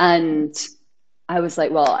 And I was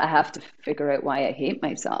like, well, I have to figure out why I hate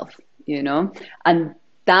myself, And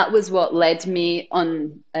that was what led me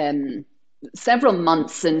on several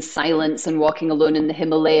months in silence and walking alone in the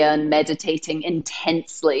Himalaya and meditating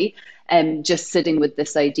intensely, just sitting with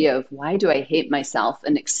this idea of why do I hate myself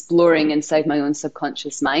and exploring inside my own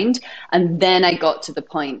subconscious mind. And then I got to the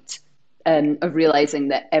point of realizing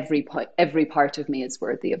that every part of me is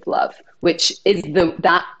worthy of love, which is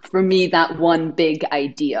for me, that one big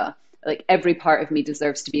idea. Like every part of me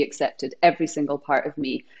deserves to be accepted. Every single part of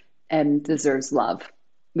me deserves love,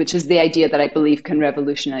 which is the idea that I believe can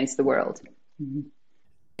revolutionize the world. Mm-hmm.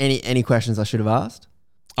 Any questions I should have asked?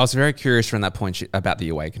 I was very curious from that point about the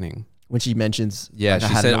awakening. When she mentions, she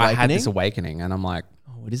said, I had this awakening. And I'm like,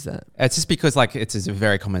 what is that? It's just because like it's a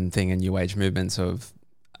very common thing in New Age movements of,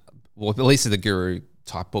 well, at least the guru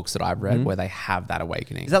type books that I've read where they have that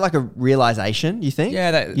awakening. Is that like a realization, you think?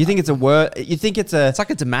 Yeah. You think it's a word? You think it's like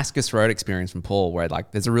a Damascus Road experience from Paul where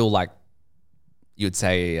like there's a real like, you would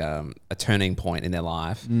say a turning point in their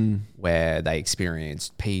life where they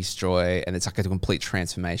experienced peace, joy, and it's like a complete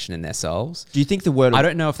transformation in themselves. Do you think the word... I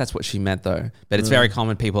don't know if that's what she meant though, but it's very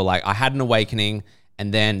common. People like, I had an awakening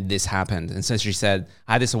and then this happened. And so she said,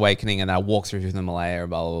 I had this awakening and I walked through the Himalaya,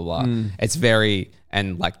 blah, blah, blah. It's very,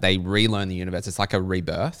 and like they relearn the universe. It's like a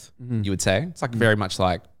rebirth, you would say. It's like very much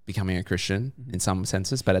like becoming a Christian in some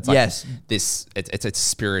senses, but it's like it's a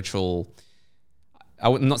spiritual...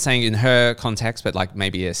 I'm not saying in her context, but like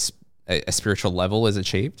maybe a spiritual level is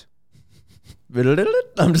achieved.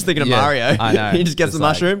 I'm just thinking of Mario. I know. He just gets the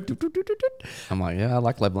mushroom. I'm like, yeah, I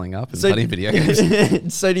like leveling up in plenty of video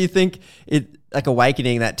games. So do you think it like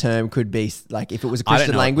awakening, that term could be like, if it was a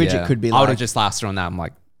Christian language, it could be like... I would have just lasted on that. I'm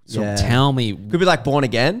like, so tell me. Could be like born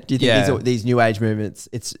again. Do you think these new age movements,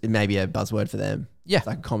 it may be a buzzword for them? Yeah. It's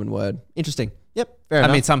like a common word. Interesting. Yep. Fair enough.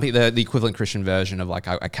 I mean, some people, the equivalent Christian version of like,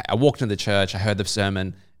 I walked into the church, I heard the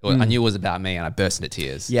sermon, I knew it was about me and I burst into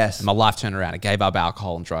tears. Yes. And my life turned around. I gave up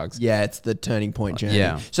alcohol and drugs. Yeah, it's the turning point journey.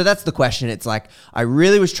 Yeah. So that's the question. It's like, I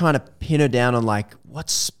really was trying to pin her down on like, what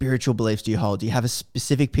spiritual beliefs do you hold? Do you have a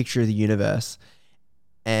specific picture of the universe?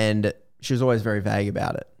 And she was always very vague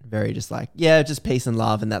about it. Very just like, yeah, just peace and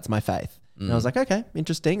love and that's my faith. And I was like, okay,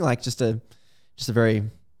 interesting. Like just a very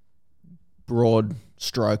broad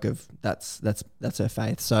stroke of that's her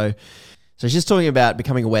faith. So she's talking about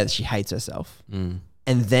becoming aware that she hates herself and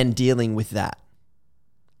then dealing with that.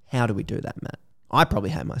 How do we do that, Matt? I probably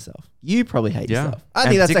hate myself. You probably hate yourself. I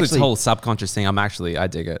think that's actually this whole subconscious thing. I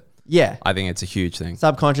dig it. Yeah. I think it's a huge thing.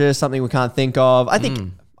 Subconscious, something we can't think of. I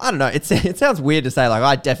think, I don't know. It sounds weird to say like,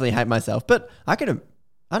 I definitely hate myself, but I don't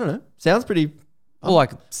know. Sounds pretty... Well,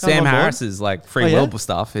 like Sam Harris's like free will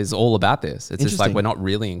stuff is all about this. It's just like we're not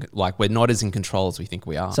really we're not as in control as we think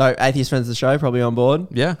we are. So atheist friends of the show probably on board.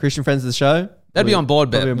 Yeah, Christian friends of the show they'd be on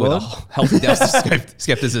board, but with a healthy dose of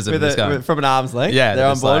skepticism. From an arm's length. Yeah, they're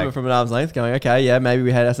on board, but from an arm's length, going, okay, yeah, maybe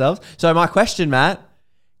we hate ourselves. So my question, Matt,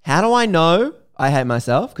 how do I know I hate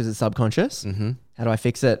myself because it's subconscious? Mm-hmm. How do I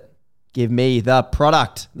fix it? Give me the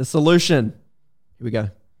product, the solution. Here we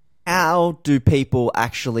go. How do people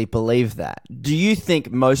actually believe that? Do you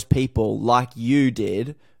think most people, like you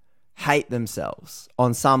did, hate themselves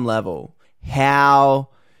on some level? How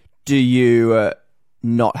do you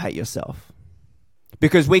not hate yourself?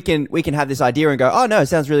 Because we can have this idea and go, oh no, it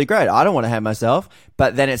sounds really great. I don't want to hate myself.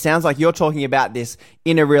 But then it sounds like you're talking about this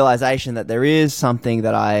inner realization that there is something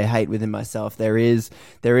that I hate within myself. There is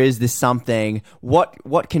this something.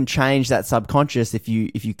 What can change that subconscious if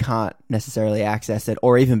you can't necessarily access it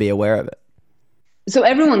or even be aware of it? So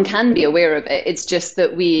everyone can be aware of it. It's just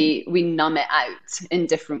that we numb it out in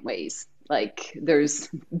different ways. Like there's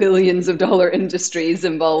billions of dollar industries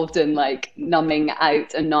involved in like numbing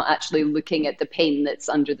out and not actually looking at the pain that's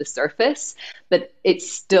under the surface, but it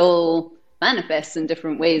still manifests in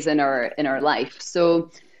different ways in our life. So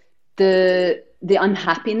the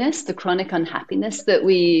unhappiness, the chronic unhappiness that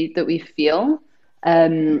we feel,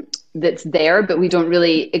 that's there, but we don't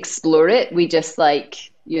really explore it. We just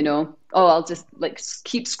I'll just like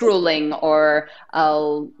keep scrolling, or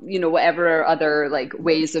I'll, whatever other like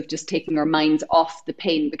ways of just taking our minds off the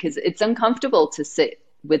pain, because it's uncomfortable to sit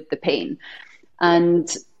with the pain.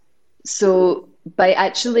 And so by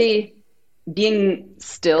actually being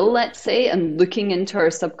still, let's say, and looking into our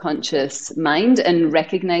subconscious mind and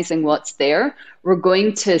recognizing what's there, we're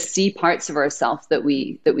going to see parts of ourselves that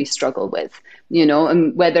we struggle with,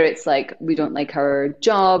 and whether it's like we don't like our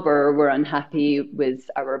job, or we're unhappy with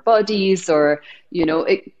our bodies, or,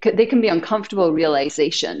 they can be uncomfortable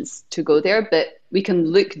realizations to go there, but we can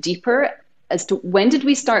look deeper as to when did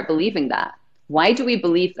we start believing that? Why do we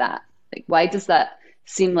believe that? Like, why does that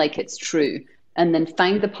seem like it's true? And then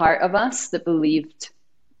find the part of us that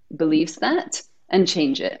believes that and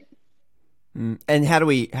change it. And how do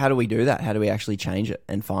we do that? How do we actually change it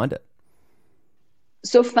and find it?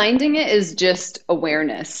 So finding it is just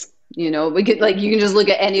awareness. We could you can just look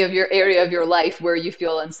at any of your area of your life where you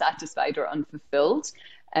feel unsatisfied or unfulfilled,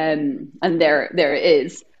 and there it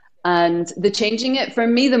is. And the changing it, for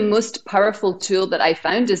me, the most powerful tool that I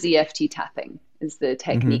found is EFT tapping, is the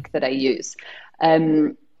technique that I use.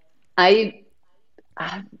 I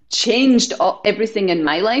changed everything in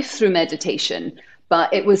my life through meditation,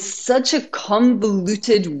 but it was such a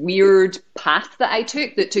convoluted, weird path that I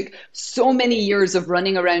took that took so many years of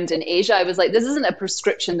running around in Asia. I was like, this isn't a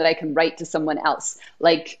prescription that I can write to someone else.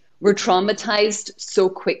 Like, we're traumatized so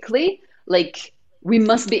quickly. Like, we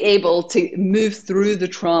must be able to move through the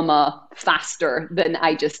trauma faster than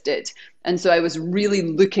I just did. And so I was really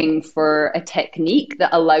looking for a technique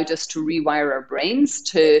that allowed us to rewire our brains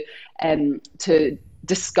to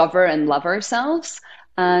discover and love ourselves.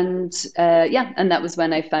 And and that was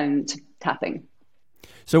when I found tapping.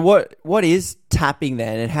 So what is tapping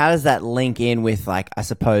then, and how does that link in with, like, I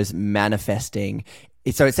suppose, manifesting?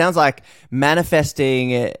 So it sounds like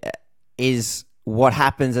manifesting is what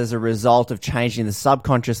happens as a result of changing the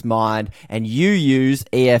subconscious mind, and you use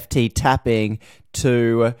EFT tapping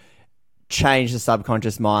to change the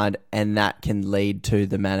subconscious mind, and that can lead to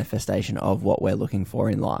the manifestation of what we're looking for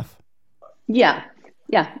in life. Yeah,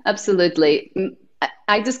 absolutely.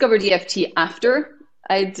 I discovered EFT after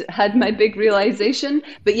I'd had my big realization.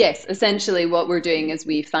 But yes, essentially what we're doing is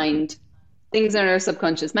we find things in our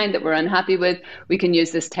subconscious mind that we're unhappy with. We can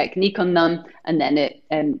use this technique on them, and then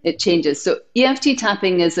it changes. So EFT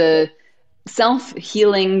tapping is a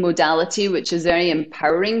self-healing modality, which is very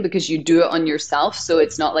empowering because you do it on yourself. So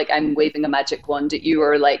it's not like I'm waving a magic wand at you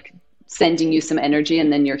or like sending you some energy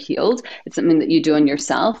and then you're healed. It's something that you do on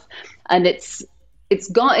yourself. And it's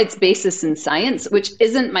got its basis in science, which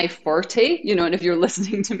isn't my forte, and if you're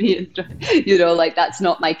listening to me, like, that's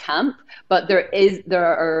not my camp. But there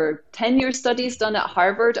are 10-year studies done at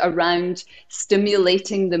Harvard around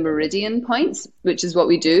stimulating the meridian points, which is what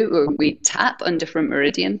we do, where we tap on different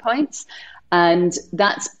meridian points. And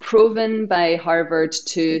that's proven by Harvard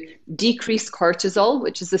to decrease cortisol,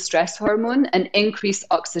 which is the stress hormone, and increase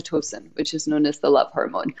oxytocin, which is known as the love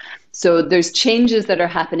hormone. So there's changes that are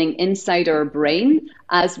happening inside our brain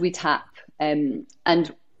as we tap. And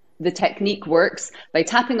the technique works by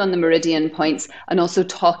tapping on the meridian points and also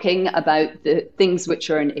talking about the things which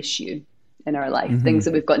are an issue in our life, things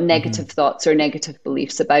that we've got negative thoughts or negative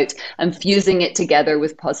beliefs about, and fusing it together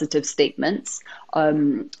with positive statements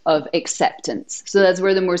of acceptance. So that's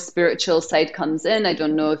where the more spiritual side comes in. I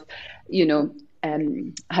don't know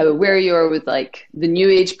if, how aware you are with like the New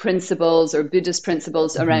Age principles or Buddhist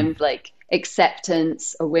principles around like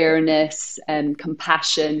acceptance, awareness, and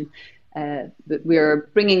compassion. But we're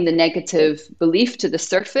bringing the negative belief to the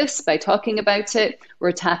surface by talking about it.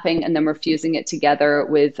 We're tapping, and then we're fusing it together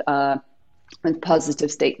with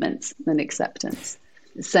positive statements and acceptance.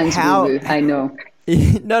 It sounds woo-woo, I know.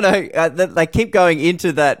 They keep going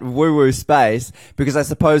into that woo-woo space because I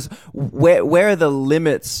suppose where are the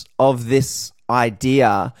limits of this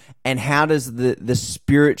idea and how does the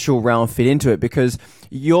spiritual realm fit into it? Because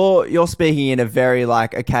you're speaking in a very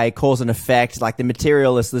like, okay, cause and effect, like the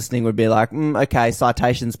materialist listening would be like, okay,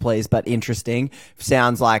 citations please, but interesting.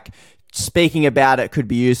 Sounds like speaking about it could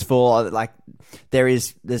be useful. Like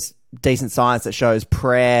there's decent science that shows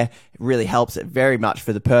prayer really helps it very much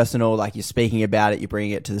for the personal, like you're speaking about it, you're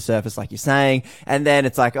bringing it to the surface like you're saying, and then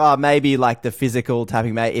it's like, oh, maybe like the physical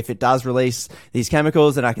tapping, if it does release these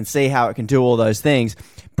chemicals and I can see how it can do all those things.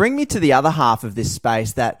 Bring me to the other half of this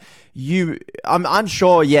space that I'm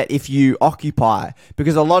unsure yet if you occupy,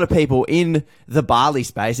 because a lot of people in the Bali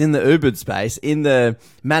space, in the Ubud space, in the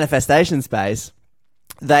manifestation space,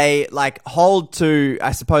 they like hold to,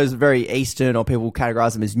 I suppose, very Eastern, or people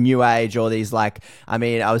categorize them as New Age, or these like, I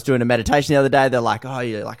was doing a meditation the other day. They're like, oh,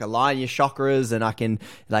 you like align your chakras, and I can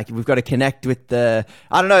like we've got to connect with the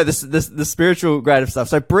the spiritual grade of stuff.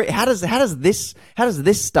 So how does this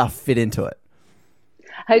stuff fit into it?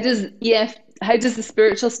 How does the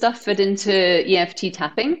spiritual stuff fit into EFT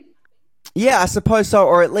tapping? Yeah, I suppose so,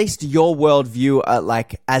 or at least your worldview,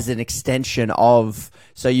 like as an extension of.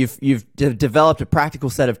 So you've developed a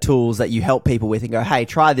practical set of tools that you help people with, and go, hey,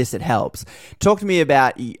 try this, it helps. Talk to me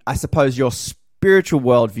about, I suppose, your spiritual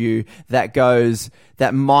worldview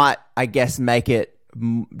that might, I guess, make it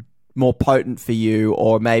more potent for you,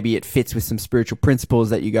 or maybe it fits with some spiritual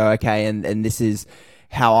principles that you go, okay, and this is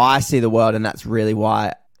how I see the world, and that's really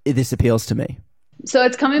why this appeals to me. So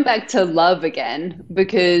it's coming back to love again,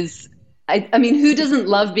 because I mean, who doesn't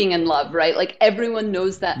love being in love, right? Like everyone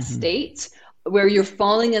knows that state where you're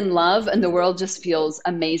falling in love and the world just feels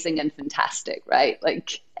amazing and fantastic, right?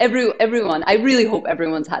 Like everyone, I really hope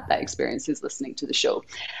everyone's had that experience who's listening to the show.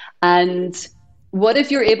 And what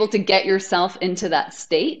if you're able to get yourself into that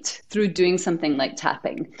state through doing something like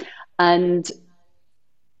tapping? And,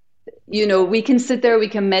 we can sit there, we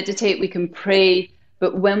can meditate, we can pray,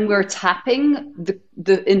 but when we're tapping,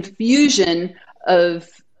 the infusion of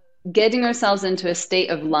getting ourselves into a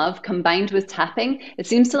state of love combined with tapping, it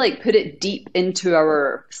seems to like put it deep into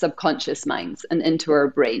our subconscious minds and into our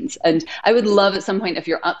brains. And I would love at some point, if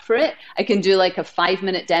you're up for it, I can do like a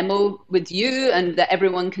 5-minute demo with you and that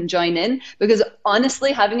everyone can join in, because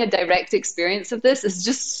honestly, having a direct experience of this is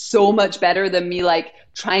just so much better than me like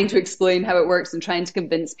trying to explain how it works and trying to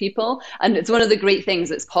convince people. And it's one of the great things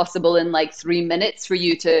that's possible in like 3 minutes for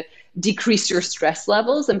you to decrease your stress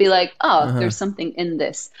levels and be like, there's something in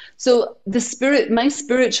this. So my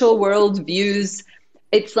spiritual world views,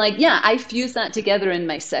 it's like, I fuse that together in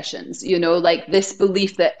my sessions, like this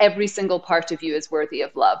belief that every single part of you is worthy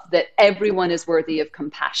of love, that everyone is worthy of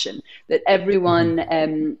compassion, that everyone,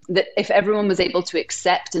 that if everyone was able to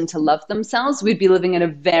accept and to love themselves, we'd be living in a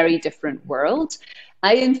very different world.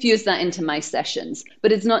 I infuse that into my sessions,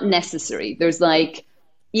 but it's not necessary. There's like,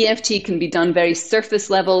 EFT can be done very surface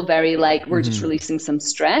level, very like we're just releasing some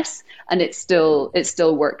stress, and it still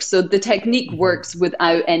works. So the technique works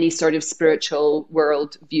without any sort of spiritual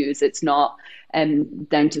world views. It's not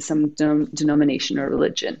down to some denomination or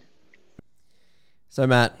religion. So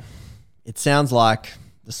Matt, it sounds like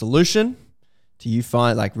the solution to you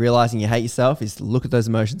realizing you hate yourself is to look at those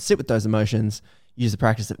emotions, sit with those emotions, use the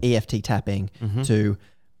practice of EFT tapping to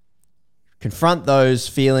confront those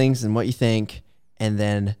feelings and what you think. And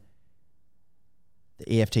then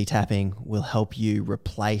the EFT tapping will help you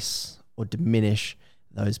replace or diminish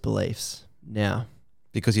those beliefs. Now,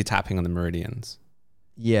 because you're tapping on the meridians.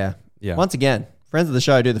 Yeah. Once again, friends of the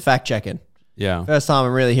show do the fact checking. Yeah. First time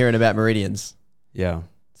I'm really hearing about meridians. Yeah.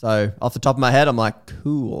 So off the top of my head, I'm like,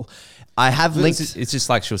 cool. I have links. It's just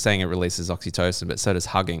like she was saying, it releases oxytocin, but so does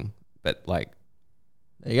hugging. But like,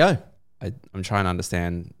 there you go. I'm trying to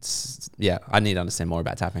understand. Yeah, I need to understand more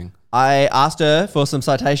about tapping. I asked her for some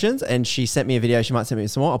citations and she sent me a video. She might send me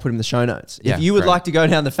some more. I'll put them in the show notes. Yeah, if you would like to go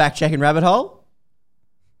down the fact-checking rabbit hole,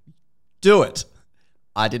 do it.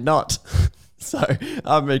 I did not. So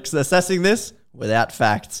I'm assessing this without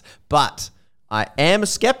facts. But I am a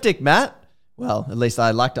skeptic, Matt. Well, at least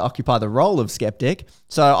I like to occupy the role of skeptic.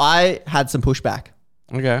 So I had some pushback.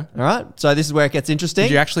 Okay. All right. So this is where it gets interesting.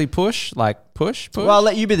 Did you actually push? Like push? Well, I'll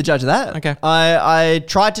let you be the judge of that. Okay. I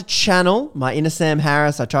tried to channel my inner Sam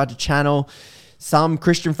Harris. I tried to channel some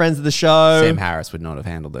Christian friends of the show. Sam Harris would not have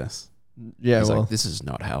handled this. Yeah, He's well, like, this is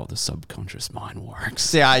not how the subconscious mind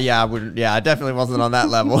works. Yeah, I wouldn't. Yeah, I definitely wasn't on that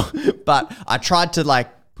level. But I tried to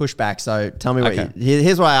push back. So tell me what.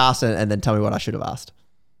 Here's what I asked, and then tell me what I should have asked.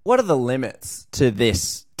 What are the limits to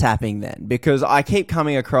this tapping then? Because I keep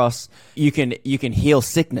coming across you can heal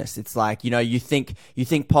sickness. It's like, you think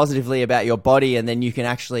positively about your body, and then you can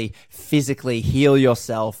actually physically heal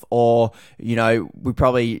yourself. Or, we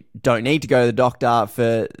probably don't need to go to the doctor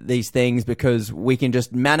for these things because we can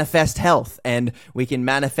just manifest health, and we can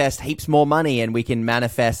manifest heaps more money, and we can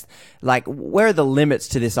manifest, like, where are the limits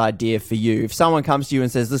to this idea for you? If someone comes to you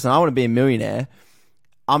and says, listen, I want to be a millionaire,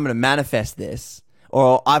 I'm going to manifest this,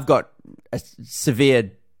 or I've got a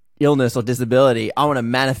severe illness or disability, I want to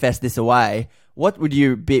manifest this away. What would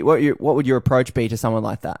your approach be to someone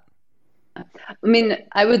like that? I mean,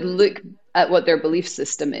 I would look at what their belief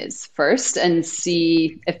system is first and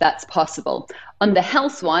see if that's possible. On the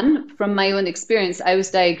health one, from my own experience, I was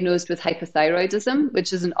diagnosed with hypothyroidism,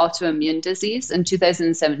 which is an autoimmune disease. In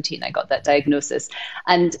 2017, I got that diagnosis.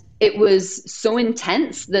 And it was so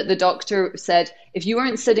intense that the doctor said, if you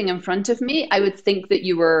weren't sitting in front of me, I would think that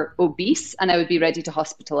you were obese and I would be ready to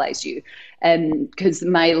hospitalize you. Because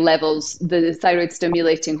my levels, the thyroid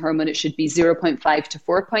stimulating hormone, it should be 0.5 to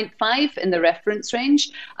 4.5 in the reference range.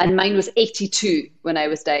 And mine was 82 when I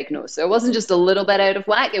was diagnosed. So it wasn't just a little bit out of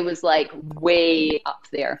whack, it was like way up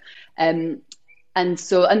there. And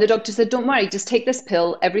the doctor said, don't worry, just take this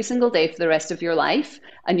pill every single day for the rest of your life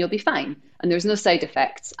and you'll be fine. And there's no side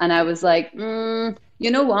effects. And I was like, you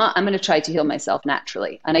know what? I'm going to try to heal myself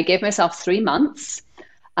naturally. And I gave myself 3 months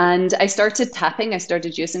and I started tapping. I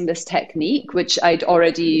started using this technique, which I'd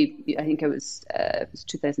already, I think it was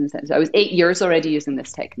 2007. So I was 8 years already using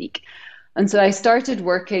this technique. And so I started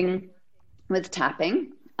working with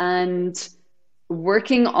tapping and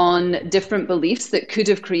working on different beliefs that could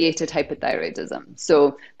have created hypothyroidism.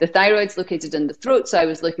 So the thyroid's located in the throat. So I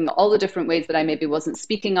was looking at all the different ways that I maybe wasn't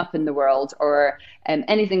speaking up in the world or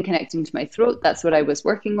anything connecting to my throat. That's what I was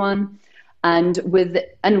working on. And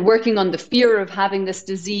working on the fear of having this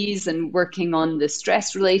disease and working on the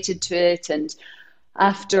stress related to it. And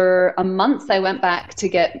after a month, I went back to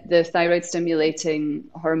get the thyroid stimulating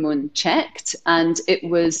hormone checked, and it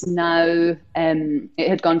was now, it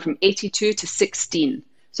had gone from 82 to 16.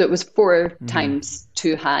 So it was 4 times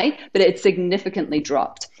too high, but it had significantly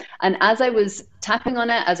dropped. And as I was tapping on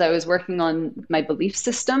it, as I was working on my belief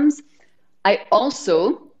systems, I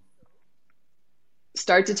also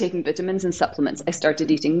started taking vitamins and supplements. I started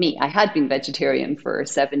eating meat. I had been vegetarian for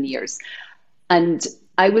 7 years. And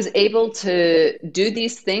I was able to do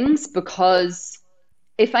these things because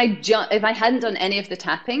if I hadn't done any of the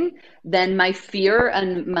tapping, then my fear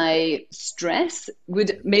and my stress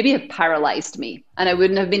would maybe have paralyzed me and I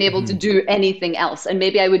wouldn't have been able to do anything else. And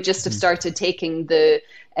maybe I would just have started taking the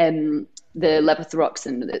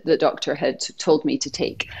levothyroxine that the doctor had told me to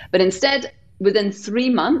take. But instead, within 3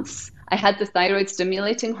 months, I had the thyroid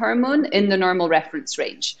stimulating hormone in the normal reference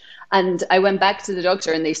range. And I went back to the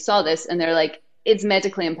doctor and they saw this and they're like, it's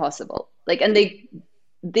medically impossible. Like, and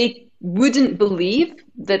they wouldn't believe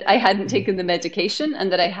that I hadn't taken the medication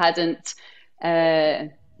and that I hadn't, that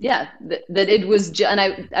it was, and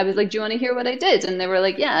I was like, do you want to hear what I did? And they were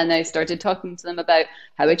like, yeah. And I started talking to them about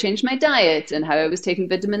how I changed my diet and how I was taking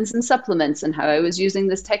vitamins and supplements and how I was using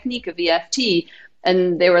this technique of EFT.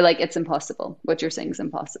 And they were like, it's impossible. What you're saying is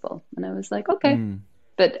impossible. And I was like, okay.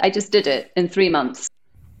 But I just did it in 3 months.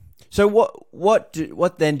 So what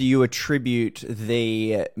then do you attribute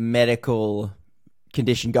the medical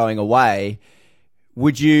condition going away?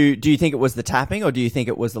 Do you think it was the tapping, or do you think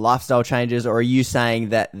it was the lifestyle changes, or are you saying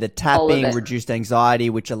that the tapping reduced anxiety,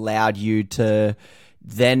 which allowed you to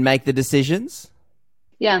then make the decisions?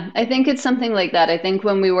 Yeah, I think it's something like that. I think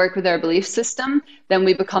when we work with our belief system, then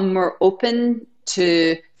we become more open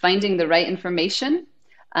to finding the right information.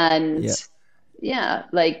 And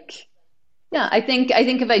I think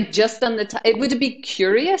if I just done it would be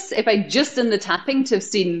curious if I just done the tapping to have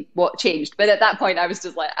seen what changed. But at that point, I was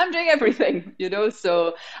just like, I'm doing everything,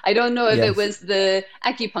 So I don't know if it was the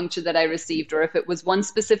acupuncture that I received, or if it was one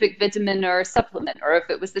specific vitamin or supplement, or if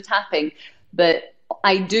it was the tapping. But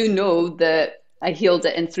I do know that I healed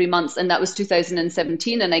it in 3 months, and that was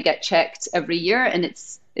 2017. And I get checked every year, and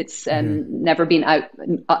it's never been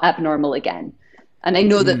abnormal again. And I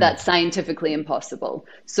know that that's scientifically impossible.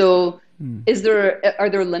 So are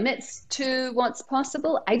there limits to what's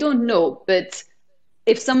possible? I don't know. But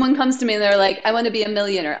if someone comes to me and they're like, I want to be a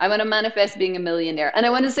millionaire, I want to manifest being a millionaire. And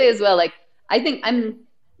I want to say as well, like, I think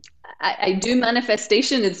I do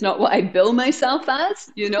manifestation. It's not what I bill myself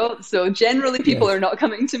as, So generally people are not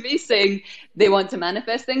coming to me saying they want to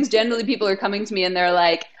manifest things. Generally people are coming to me and they're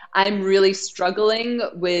like, I'm really struggling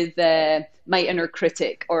with my inner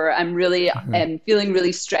critic, or I'm really feeling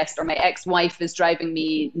really stressed, or my ex-wife is driving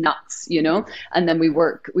me nuts, you know, and then we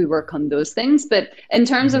work on those things. But in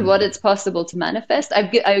terms of what it's possible to manifest,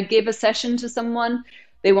 I gave a session to someone.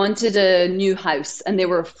 They wanted a new house and they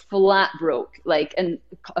were flat broke, like, and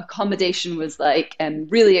accommodation was like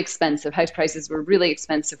really expensive. House prices were really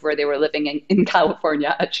expensive where they were living in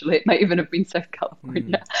California. Actually, it might even have been South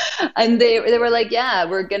California. And they were like, yeah,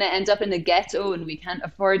 we're going to end up in a ghetto and we can't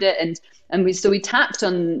afford it. And we tapped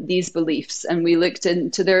on these beliefs and we looked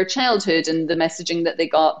into their childhood and the messaging that they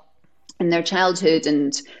got in their childhood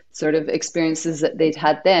and sort of experiences that they'd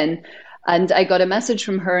had then. And I got a message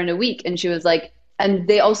from her in a week and she was like, and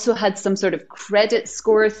they also had some sort of credit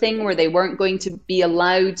score thing where they weren't going to be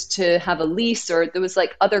allowed to have a lease, or there was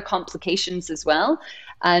like other complications as well.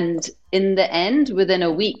 And in the end, within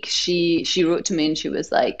a week, she wrote to me and she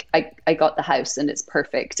was like, I got the house and it's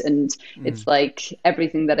perfect. And it's like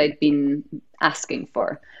everything that I'd been asking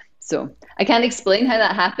for. So I can't explain how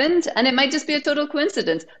that happened. And it might just be a total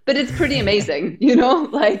coincidence, but it's pretty amazing, you know,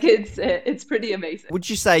 like it's pretty amazing. Would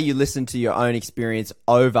you say you listened to your own experience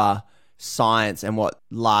over science and what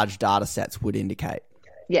large data sets would indicate?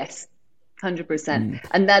 Yes, 100%.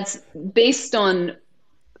 And that's based on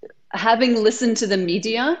having listened to the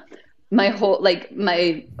media my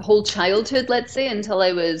whole childhood, let's say, until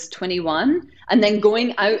I was 21, and then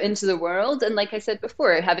going out into the world. And like I said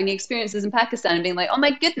before, having experiences in Pakistan and being like, oh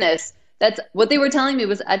my goodness, that's what they were telling me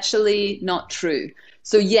was actually not true.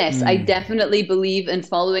 So yes, I definitely believe in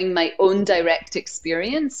following my own direct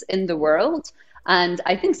experience in the world. And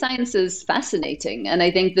I think science is fascinating. And I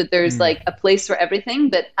think that there's like a place for everything,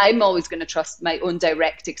 but I'm always going to trust my own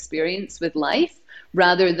direct experience with life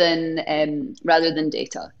rather than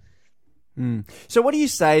data. So what do you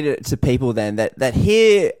say to people then that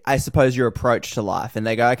hear, I suppose, your approach to life and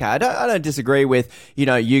they go, okay, I don't disagree with, you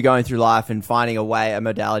know, you going through life and finding a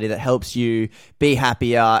modality that helps you be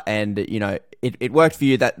happier and, you know, it worked for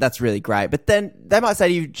you. That's really great. But then they might say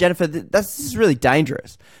to you, Jennifer, this is really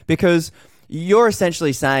dangerous because you're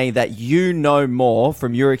essentially saying that you know more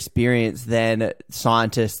from your experience than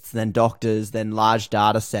scientists, than doctors, than large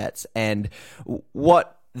data sets. And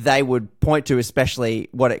what they would point to, especially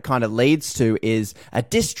what it kind of leads to, is a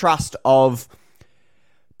distrust of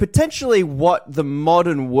potentially what the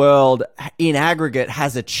modern world in aggregate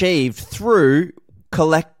has achieved through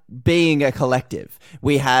being a collective.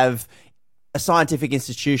 We have a scientific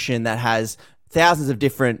institution that has thousands of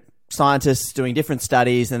different scientists doing different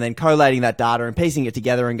studies and then collating that data and piecing it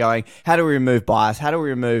together and going, how do we remove bias? How do we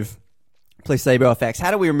remove placebo effects? How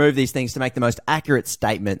do we remove these things to make the most accurate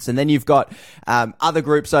statements? And then you've got other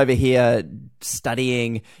groups over here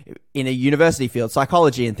studying in a university field,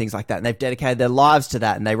 psychology and things like that. And they've dedicated their lives to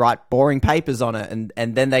that and they write boring papers on it.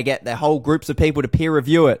 And then they get their whole groups of people to peer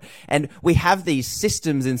review it. And we have these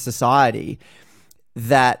systems in society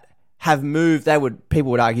that have moved, people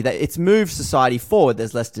would argue that it's moved society forward.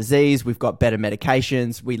 There's less disease, we've got better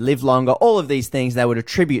medications, we live longer, all of these things they would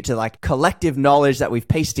attribute to like collective knowledge that we've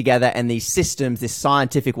pieced together and these systems, this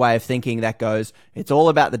scientific way of thinking that goes, it's all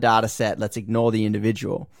about the data set, let's ignore the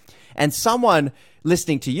individual. And someone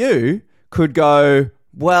listening to you could go,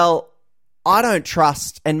 well, I don't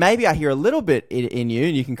trust, and maybe I hear a little bit in you,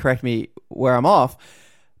 and you can correct me where I'm off,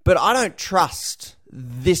 but I don't trust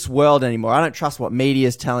this world anymore. I don't trust what media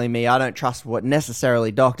is telling me. I don't trust what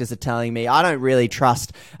necessarily doctors are telling me. I don't really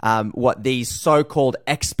trust what these so-called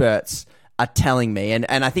experts are telling me. And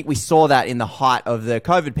I think we saw that in the height of the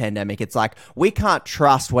COVID pandemic. It's like, we can't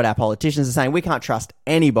trust what our politicians are saying. We can't trust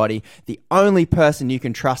anybody. The only person you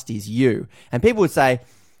can trust is you. And people would say,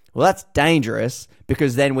 well, that's dangerous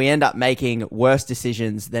because then we end up making worse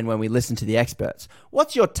decisions than when we listen to the experts.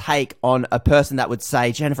 What's your take on a person that would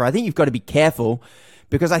say, Jennifer, I think you've got to be careful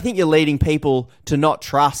because I think you're leading people to not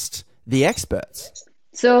trust the experts?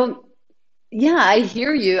 So, yeah, I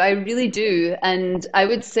hear you. I really do. And I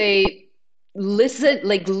would say,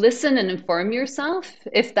 listen and inform yourself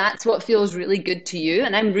if that's what feels really good to you.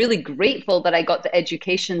 And I'm really grateful that I got the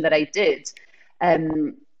education that I did.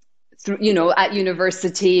 Through, you know, at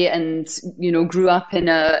university and, you know, grew up in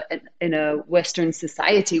a Western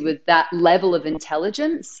society with that level of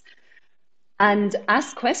intelligence, and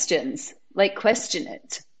ask questions, like question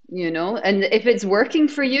it, you know, and if it's working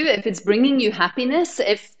for you, if it's bringing you happiness,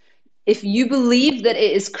 if you believe that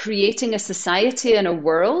it is creating a society and a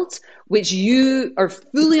world which you are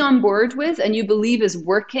fully on board with and you believe is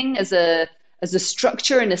working as a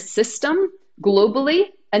structure and a system globally,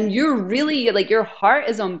 and you're really like your heart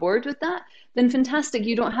is on board with that, then fantastic.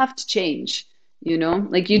 You don't have to change. You know,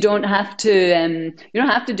 like you don't have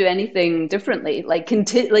to do anything differently. Like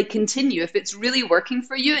continue. If it's really working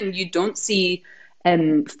for you and you don't see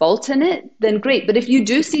fault in it, then great. But if you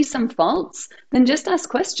do see some faults, then just ask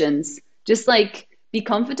questions. Just like be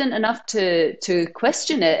confident enough to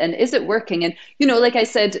question it. And is it working? And, you know, like I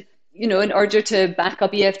said, you know, in order to back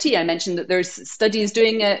up EFT, I mentioned that there's studies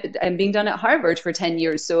doing it and being done at Harvard for 10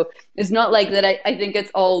 years. So it's not like that I think it's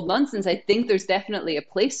all nonsense. I think there's definitely a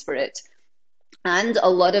place for it. And a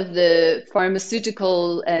lot of the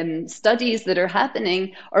pharmaceutical studies that are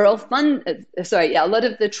happening are all a lot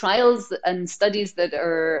of the trials and studies that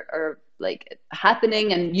are like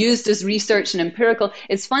happening and used as research and empirical,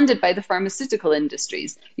 it's funded by the pharmaceutical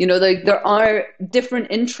industries. You know, like there are different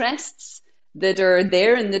interests that are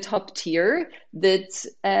there in the top tier that,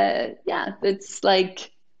 that's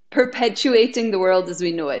like perpetuating the world as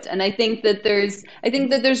we know it. And I think that there's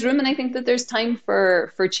room, and I think that there's time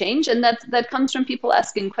for change, and that comes from people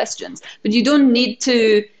asking questions. But you don't need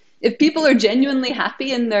to, if people are genuinely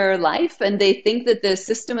happy in their life and they think that the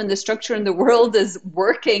system and the structure in the world is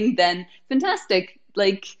working, then fantastic.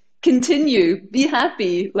 Like continue, be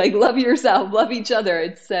happy, like love yourself, love each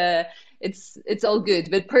other. It's all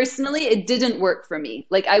good. But personally, it didn't work for me.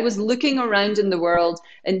 Like I was looking around in the world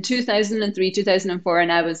in 2003, 2004,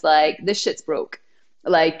 and I was like, this shit's broke.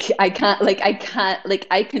 Like I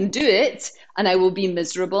can do it and I will be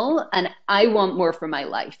miserable, and I want more for my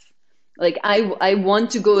life. Like I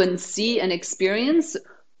want to go and see and experience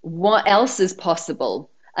what else is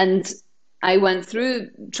possible. And I went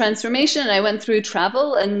through transformation, I went through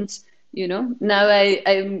travel, and you know, now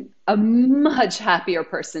I'm a much happier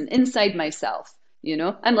person inside myself. You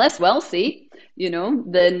know, I'm less wealthy, you know,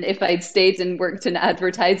 than if I'd stayed and worked in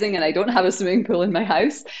advertising and I don't have a swimming pool in my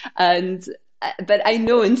house. But I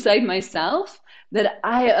know inside myself that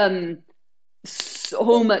I am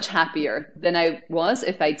so much happier than I was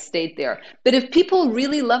if I'd stayed there. But if people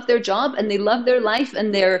really love their job and they love their life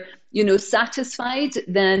and they're, you know, satisfied,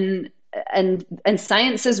 then and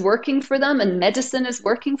science is working for them and medicine is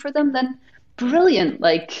working for them, then brilliant.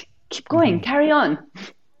 Like keep going, carry on.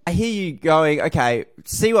 I hear you going, okay,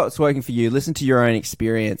 see what's working for you, listen to your own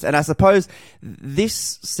experience. And I suppose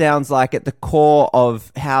this sounds like at the core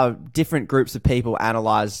of how different groups of people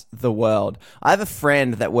analyze the world. I have a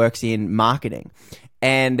friend that works in marketing,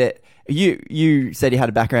 and you said you had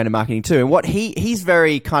a background in marketing too. And what he's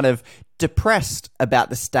very kind of depressed about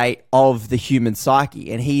the state of the human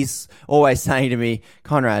psyche. And he's always saying to me,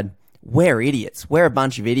 Conrad, we're idiots. We're a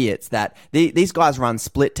bunch of idiots that these guys run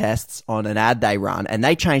split tests on an ad they run, and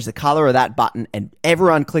they change the color of that button and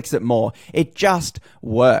everyone clicks it more. It just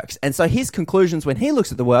works. And so his conclusions when he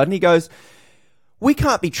looks at the world, and he goes, we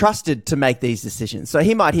can't be trusted to make these decisions. So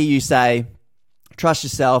he might hear you say, trust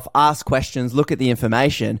yourself, ask questions, look at the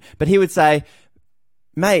information. But he would say,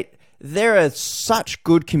 mate, there are such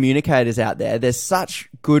good communicators out there. There's such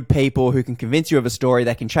good people who can convince you of a story.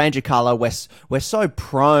 They can change a color. We're so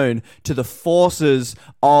prone to the forces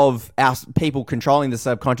of our people controlling the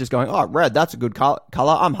subconscious going, oh, red, that's a good color.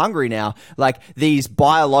 I'm hungry now. Like these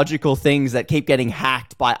biological things that keep getting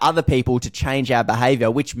hacked by other people to change our behavior,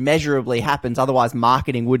 which measurably happens. Otherwise,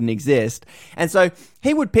 marketing wouldn't exist. And so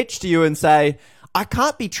he would pitch to you and say, I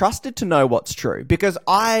can't be trusted to know what's true because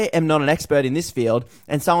I am not an expert in this field,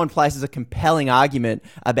 and someone places a compelling argument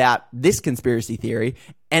about this conspiracy theory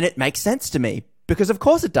and it makes sense to me because of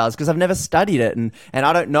course it does, because I've never studied it and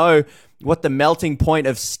I don't know what the melting point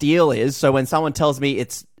of steel is. So when someone tells me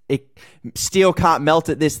steel can't melt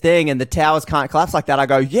at this thing and the towers can't collapse like that, I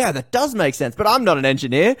go, yeah, that does make sense, but I'm not an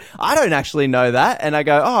engineer. I don't actually know that. And I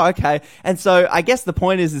go, oh, okay. And so I guess the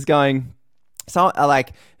point is going, so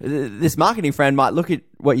like this marketing friend might look at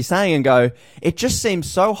what you're saying and go, it just seems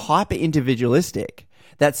so hyper individualistic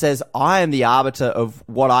that says I am the arbiter of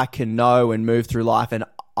what I can know and move through life, and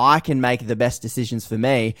I can make the best decisions for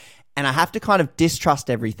me. And I have to kind of distrust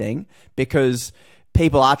everything because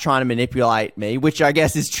people are trying to manipulate me, which I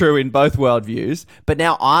guess is true in both worldviews. But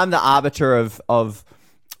now I'm the arbiter of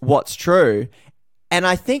what's true. And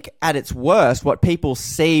I think at its worst, what people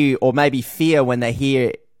see or maybe fear when they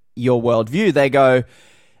hear your worldview, they go,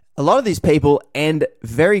 a lot of these people end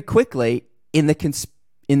very quickly in the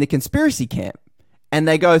conspiracy camp. And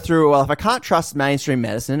they go through, well, if I can't trust mainstream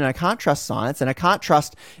medicine and I can't trust science and I can't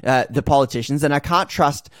trust the politicians and I can't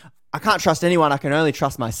trust anyone, I can only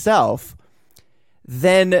trust myself,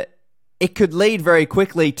 then it could lead very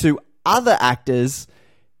quickly to other actors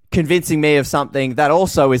convincing me of something that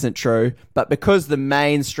also isn't true. But because the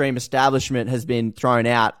mainstream establishment has been thrown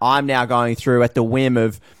out, I'm now going through at the whim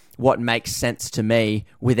of what makes sense to me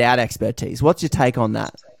without expertise. What's your take on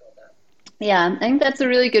that? Yeah, I think that's a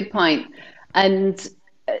really good point. And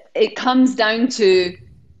it comes down to,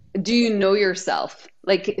 do you know yourself?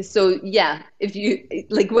 Like, so yeah, if you,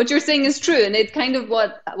 like what you're saying is true. And it's kind of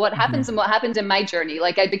what happens and what happened in my journey.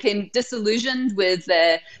 Like I became disillusioned with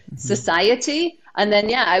society. And then,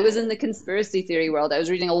 yeah, I was in the conspiracy theory world. I was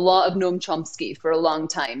reading a lot of Noam Chomsky for a long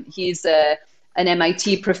time. He's an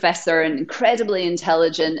MIT professor and incredibly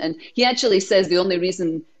intelligent. And he actually says the only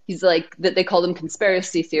reason he's like that they call them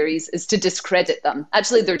conspiracy theories is to discredit them.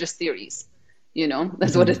 Actually, they're just theories. You know,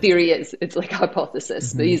 that's what a theory is. It's like a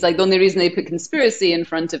hypothesis. But he's like, the only reason they put conspiracy in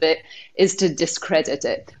front of it is to discredit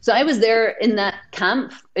it. So I was there in that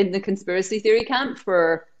camp, in the conspiracy theory camp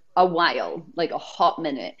for a while, like a hot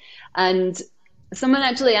minute. And someone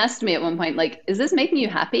actually asked me at one point, like, is this making you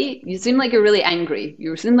happy? You seem like you're really angry.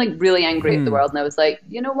 You seem like really angry at the world. And I was like,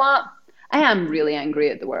 you know what? I am really angry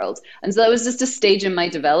at the world. And so that was just a stage in my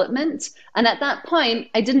development. And at that point,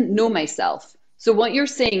 I didn't know myself. So what you're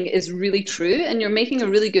saying is really true, and you're making a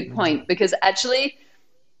really good point, because actually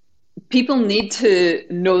people need to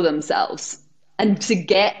know themselves and to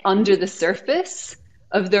get under the surface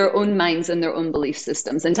of their own minds and their own belief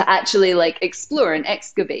systems, and to actually like explore and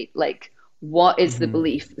excavate, like, what is the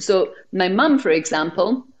belief? So my mum, for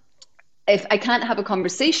example, if I can't have a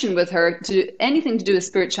conversation with her to anything to do with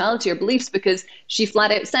spirituality or beliefs, because she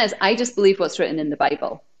flat out says, I just believe what's written in the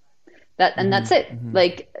Bible. And that's it.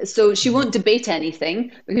 Like, so she won't debate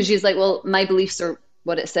anything, because she's like, well, my beliefs are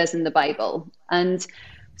what it says in the Bible. And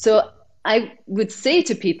so I would say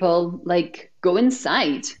to people, like, go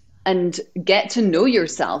inside and get to know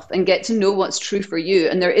yourself and get to know what's true for you.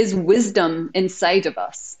 And there is wisdom inside of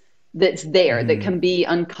us that's there that can be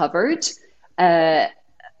uncovered,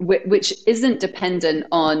 which isn't dependent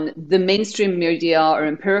on the mainstream media or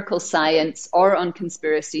empirical science or on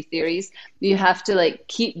conspiracy theories. You have to like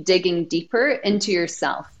keep digging deeper into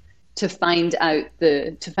yourself to find out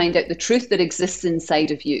the truth that exists inside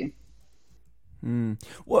of you.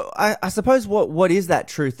 Well, I suppose what is that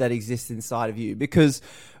truth that exists inside of you? Because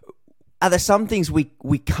are there some things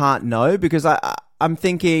we can't know? Because I'm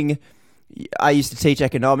thinking, I used to teach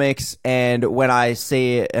economics, and when I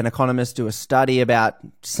see an economist do a study about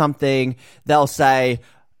something, they'll say,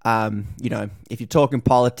 you know, if you're talking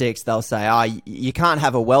politics, they'll say, you can't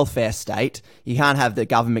have a welfare state. You can't have the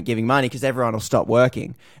government giving money because everyone will stop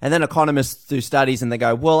working. And then economists do studies and they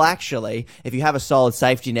go, well, actually, if you have a solid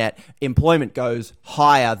safety net, employment goes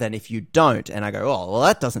higher than if you don't. And I go, oh, well,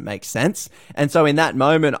 that doesn't make sense. And so in that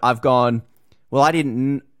moment, I've gone, well, I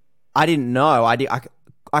didn't know.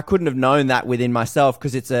 I couldn't have known that within myself,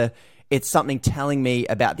 because it's something telling me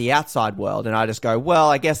about the outside world. And I just go, well,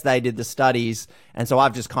 I guess they did the studies. And so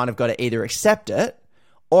I've just kind of got to either accept it,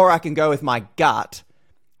 or I can go with my gut,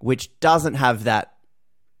 which doesn't have that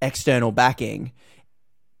external backing.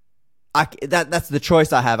 That's the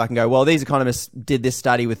choice I have. I can go, well, these economists did this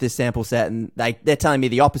study with this sample set, and they're telling me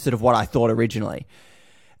the opposite of what I thought originally.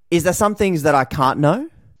 Is there some things that I can't know?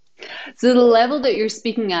 So the level that you're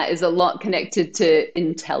speaking at is a lot connected to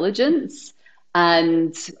intelligence.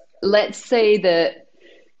 And let's say that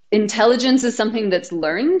intelligence is something that's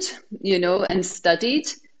learned, you know, and studied.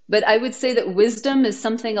 But I would say that wisdom is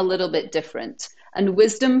something a little bit different. And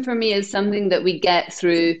wisdom for me is something that we get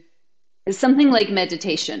through, is something like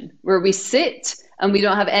meditation, where we sit and we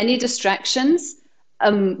don't have any distractions.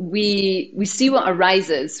 We see what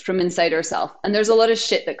arises from inside ourselves. And there's a lot of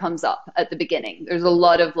shit that comes up at the beginning. There's a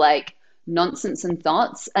lot of like nonsense and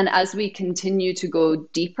thoughts. And as we continue to go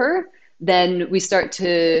deeper, then we start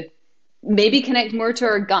to maybe connect more to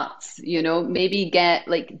our guts, you know, maybe get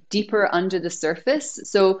like deeper under the surface.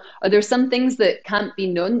 So are there some things that can't be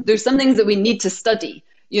known? There's some things that we need to study.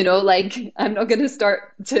 You know, like, I'm not going to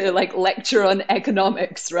start to like lecture on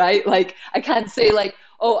economics, right? Like, I can't say like,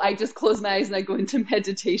 oh, I just close my eyes and I go into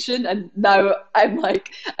meditation, and now I'm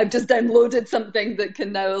like, I've just downloaded something that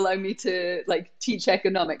can now allow me to like teach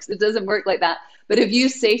economics. It doesn't work like that. But if you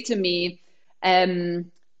say to me,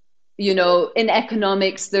 you know, in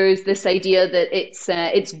economics, there's this idea that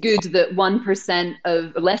it's good that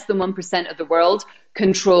less than 1% of the world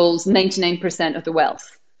controls 99% of the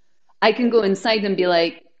wealth. I can go inside and be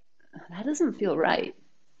like, that doesn't feel right.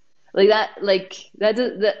 That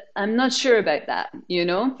I'm not sure about that, you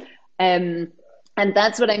know? And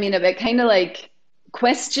that's what I mean about kind of like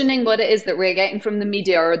questioning what it is that we're getting from the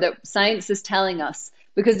media or that science is telling us,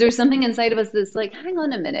 because there's something inside of us that's like, hang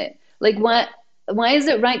on a minute. Like, why is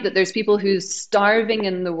it right that there's people who's starving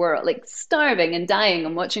in the world, like starving and dying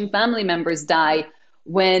and watching family members die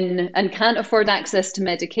and can't afford access to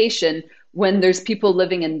medication when there's people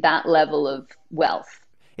living in that level of wealth?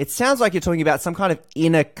 It sounds like you're talking about some kind of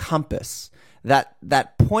inner compass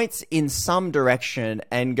that points in some direction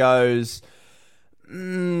and goes,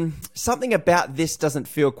 something about this doesn't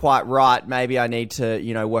feel quite right. Maybe I need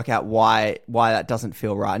to, work out why that doesn't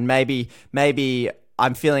feel right. And maybe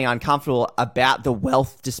I'm feeling uncomfortable about the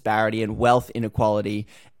wealth disparity and wealth inequality.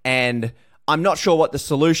 And I'm not sure what the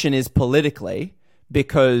solution is politically,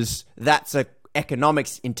 because that's a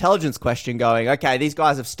economics intelligence question going, okay, these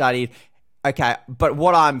guys have studied. Okay, but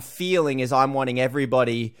what I'm feeling is I'm wanting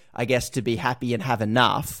everybody, I guess, to be happy and have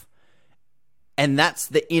enough. And that's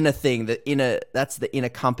the inner thing, that's the inner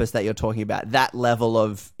compass that you're talking about, that level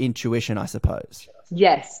of intuition, I suppose.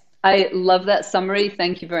 Yes, I love that summary.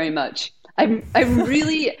 Thank you very much. I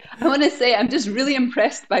want to say I'm just really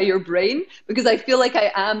impressed by your brain, because I feel like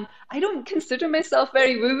I don't consider myself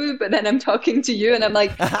very woo-woo, but then I'm talking to you and I'm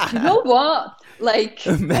like, you know what? Like,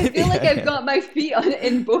 I feel like I've got my feet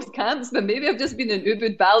in both camps, but maybe I've just been in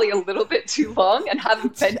Ubud Valley a little bit too long and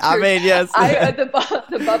haven't ventured out of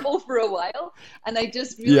the bubble for a while. And I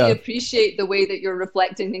just really appreciate the way that you're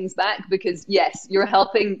reflecting things back, because yes, you're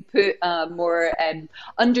helping put a more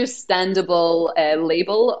understandable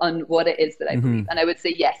label on what it is that I believe. And I would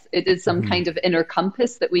say, yes, it is some kind of inner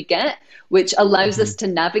compass that we get, which allows us to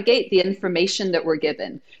navigate the information that we're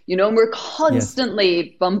given. And we're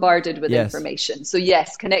constantly bombarded with information. So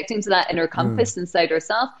yes, connecting to that inner compass inside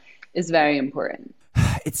ourselves is very important.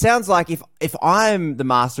 It sounds like if I'm the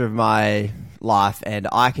master of my life and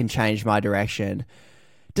I can change my direction,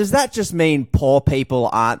 does that just mean poor people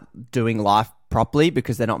aren't doing life properly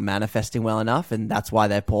because they're not manifesting well enough and that's why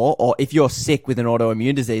they're poor? Or if you're sick with an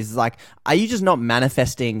autoimmune disease, it's like, are you just not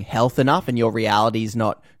manifesting health enough and your reality is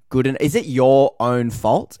not good? And is it your own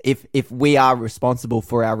fault? If we are responsible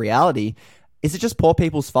for our reality, is it just poor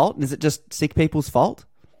people's fault? And is it just sick people's fault?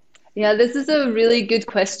 Yeah, this is a really good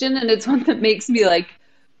question. And it's one that makes me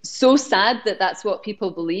so sad that that's what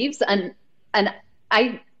people believe. And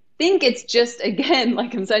I think it's just, again,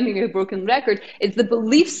 like I'm sounding a broken record, it's the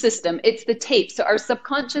belief system, it's the tape. So our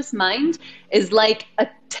subconscious mind is like a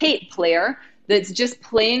tape player that's just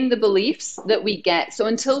playing the beliefs that we get. So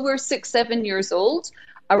until we're 6-7 years old,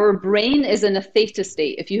 our brain is in a theta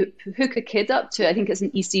state. If you hook a kid up to, I think it's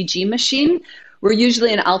an ECG machine, we're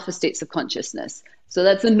usually in alpha states of consciousness. So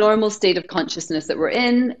that's the normal state of consciousness that we're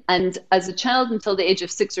in. And as a child, until the age of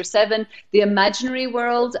 6 or 7, the imaginary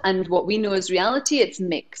world and what we know as reality, it's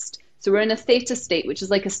mixed. So we're in a theta state, which is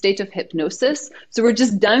like a state of hypnosis. So we're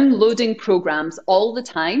just downloading programs all the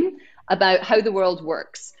time about how the world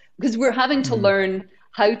works, because we're having to learn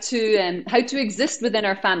how to exist within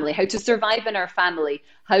our family, how to survive in our family,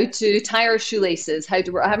 how to tie our shoelaces,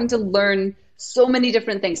 we're having to learn so many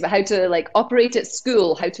different things about how to operate at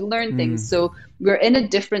school, how to learn things. So we're in a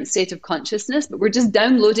different state of consciousness, but we're just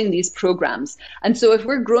downloading these programs. And so if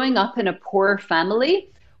we're growing up in a poor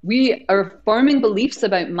family, we are forming beliefs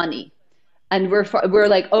about money. And we're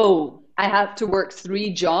like, oh, I have to work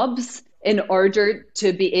 3 jobs in order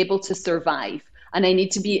to be able to survive. And I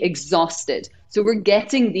need to be exhausted. So we're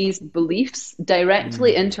getting these beliefs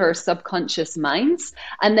directly into our subconscious minds.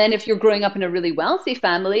 And then if you're growing up in a really wealthy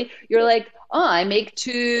family, you're like, oh, I make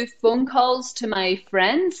 2 phone calls to my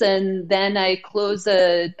friends and then I close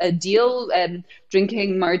a deal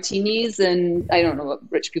drinking martinis, and I don't know what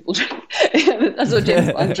rich people drink. That's what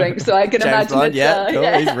James Bond drinks. So I can imagine Bond,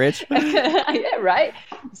 cool. He's rich. Yeah, right.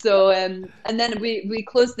 So and then we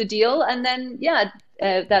close the deal, and then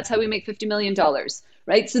that's how we make $50 million.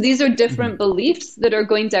 Right. So these are different beliefs that are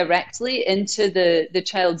going directly into the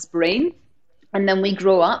child's brain. And then we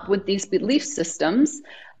grow up with these belief systems.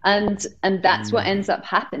 And that's what ends up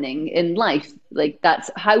happening in life. That's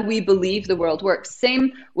how we believe the world works.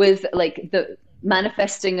 Same with the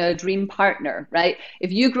manifesting a dream partner, right?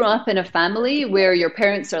 If you grow up in a family where your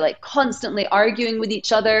parents are constantly arguing with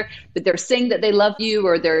each other, but they're saying that they love you,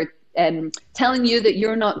 or they're telling you that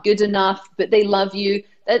you're not good enough, but they love you,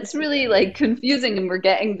 it's really confusing. And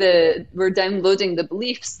we're downloading the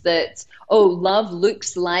beliefs that, oh, love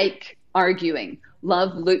looks like arguing.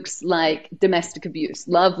 Love looks like domestic abuse.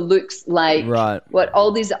 Love looks like what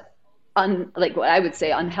all these what I would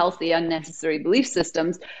say unhealthy, unnecessary belief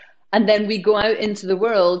systems. And then we go out into the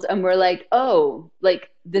world and we're like, oh,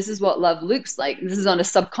 this is what love looks like. This is on a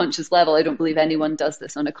subconscious level. I don't believe anyone does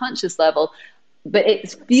this on a conscious level, but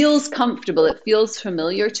it feels comfortable. It feels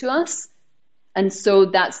familiar to us. And so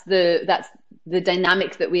that's the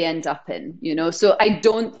dynamic that we end up in, So I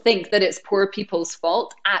don't think that it's poor people's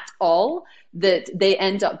fault at all that they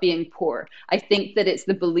end up being poor. I think that it's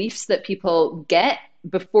the beliefs that people get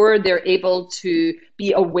before they're able to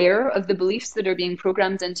be aware of the beliefs that are being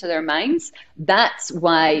programmed into their minds. That's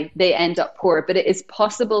why they end up poor. But it is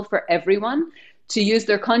possible for everyone to use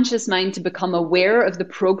their conscious mind to become aware of the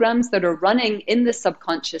programs that are running in the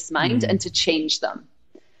subconscious mind and to change them.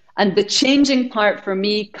 And the changing part for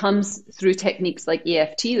me comes through techniques like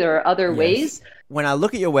EFT. There are other ways. When I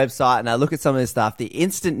look at your website and I look at some of this stuff, the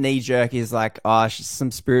instant knee jerk is like, oh,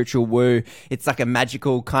 some spiritual woo. It's like a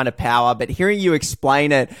magical kind of power. But hearing you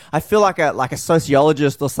explain it, I feel like a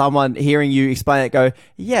sociologist or someone hearing you explain it go,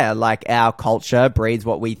 yeah, like our culture breeds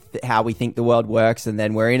how we think the world works. And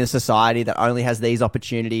then we're in a society that only has these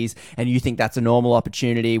opportunities. And you think that's a normal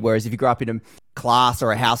opportunity. Whereas if you grow up in a class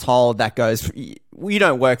or a household that goes, you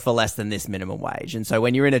don't work for less than this minimum wage. And so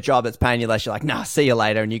when you're in a job that's paying you less, you're like, nah, see you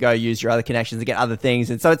later. And you go use your other connections to get other things.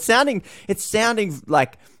 And so it's sounding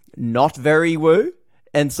like not very woo.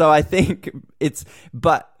 And so I think it's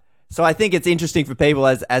interesting for people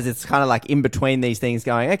as it's kind of like in between these things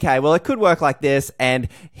going, okay, well, it could work like this. And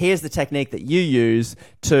here's the technique that you use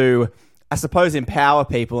to, I suppose, empower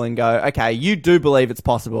people and go, okay, you do believe it's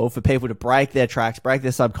possible for people to break their tracks, break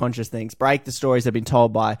their subconscious things, break the stories they've been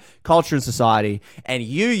told by culture and society. And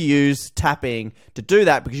you use tapping to do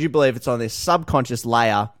that because you believe it's on this subconscious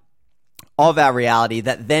layer of our reality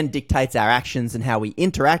that then dictates our actions and how we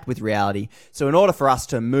interact with reality. So in order for us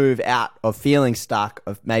to move out of feeling stuck,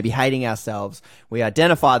 of maybe hating ourselves, we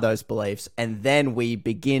identify those beliefs and then we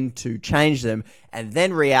begin to change them. And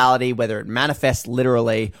then reality, whether it manifests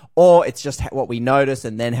literally or it's just what we notice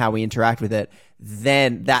and then how we interact with it,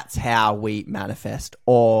 then that's how we manifest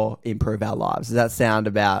or improve our lives. Does that sound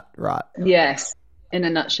about right? Yes. In a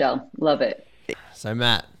nutshell. Love it. So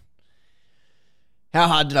Matt, how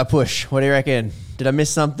hard did I push? What do you reckon? Did I miss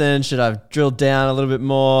something? Should I have drilled down a little bit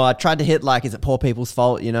more? I tried to hit like, is it poor people's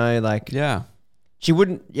fault? You know, like she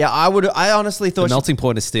wouldn't. Yeah, I would. I honestly thought the melting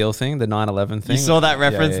point of steel thing, the 9/11 thing. You saw that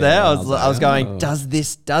reference there. I was going, oh. does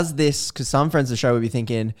this? Because some friends of the show would be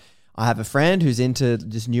thinking, I have a friend who's into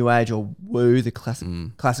just new age or woo, the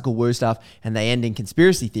classical woo stuff, and they end in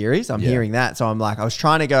conspiracy theories. I'm hearing that, so I'm like, I was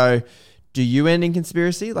trying to go, do you end in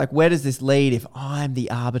conspiracy? Like, where does this lead if I'm the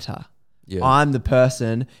arbiter? Yeah. I'm the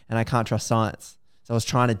person and I can't trust science. So I was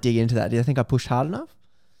trying to dig into that. Do you think I pushed hard enough?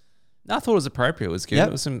 No, I thought it was appropriate. It was good. Yep,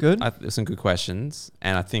 it was some good. It was some good questions.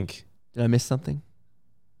 And I think... Did I miss something?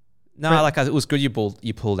 No, it was good you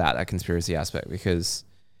pulled out that conspiracy aspect because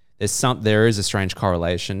there is a strange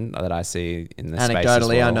correlation that I see in the space as well.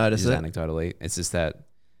 Anecdotally, I notice it. Anecdotally. It's just that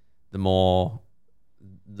the more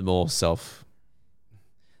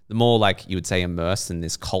like you would say immersed in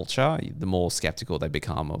this culture, the more skeptical they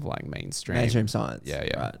become of like mainstream science.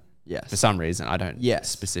 Yeah. Right. Yes. For some reason, I don't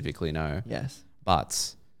specifically know. Yes.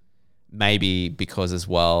 But maybe because as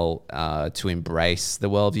well, to embrace the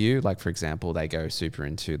worldview, like for example, they go super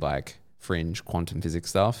into like fringe quantum physics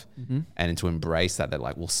stuff, and to embrace that, they're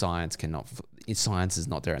like, well, science is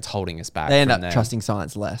not there. It's holding us back. They end up trusting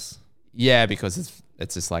science less. Yeah, because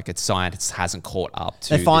it's just like science hasn't caught up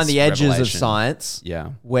to. They find this the edges revelation. of science. Yeah,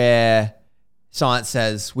 where science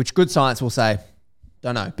says, which good science will say,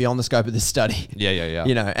 don't know, beyond the scope of this study. Yeah.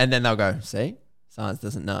 You know, and then they'll go, see, science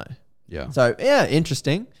doesn't know. Yeah. So yeah,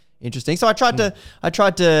 interesting. So I tried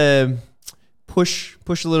to push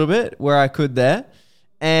a little bit where I could there,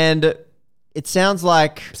 and it sounds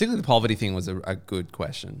like particularly the poverty thing was a good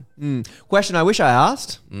question. Question I wish I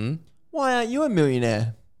asked. Why aren't you a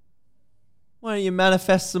millionaire? Why don't you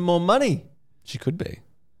manifest some more money? She could be.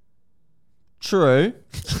 True.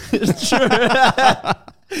 True.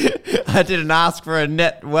 I didn't ask for a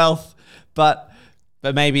net wealth, but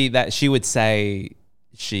maybe that she would say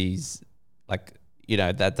she's like, you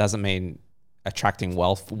know, that doesn't mean attracting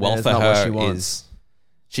wealth. Wealth for her is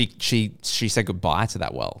she said goodbye to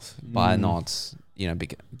that wealth by not, you know,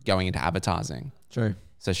 going into advertising. True.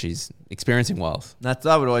 So she's experiencing wealth. That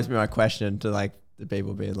would always be my question to like the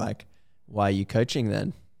people being like, why are you coaching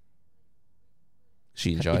then?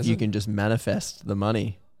 She enjoys if it. You can just manifest the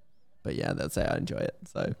money. But yeah, that's how I enjoy it.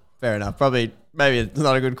 So fair enough. Maybe it's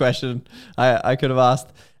not a good question I could have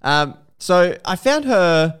asked. So I found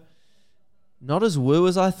her not as woo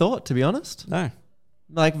as I thought, to be honest. No.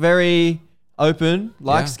 Like very open,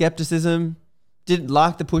 skepticism, didn't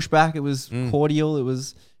like the pushback. It was cordial.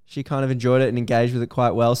 She kind of enjoyed it and engaged with it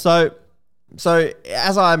quite well. So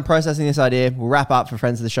as I'm processing this idea, we'll wrap up for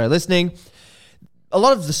friends of the show listening. A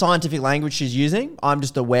lot of the scientific language she's using, I'm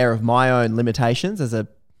just aware of my own limitations as a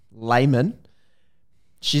layman.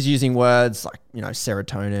 She's using words like, you know,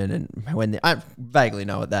 serotonin and I vaguely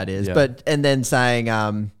know what that is, and then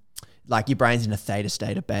saying like your brain's in a theta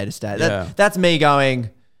state, a beta state. That's me going,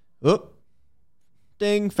 oop,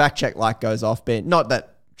 ding, fact check light goes off. Not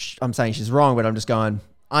that I'm saying she's wrong, but I'm just going,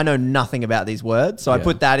 I know nothing about these words. So I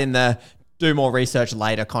put that in the do more research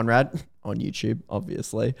later, Conrad, on YouTube,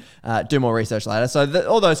 obviously. Do more research later. So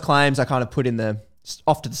all those claims I kind of put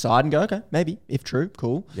off to the side and go, okay, maybe, if true,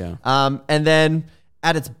 cool. Yeah. And then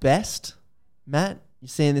at its best, Matt, you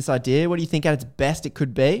seeing this idea? What do you think at its best it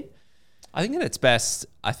could be? I think at its best,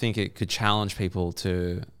 I think it could challenge people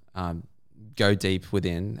to go deep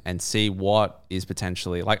within and see what is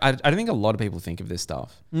potentially like. I don't think a lot of people think of this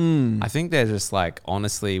stuff. I think they're just like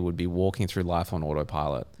honestly would be walking through life on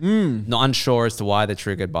autopilot, not unsure as to why they're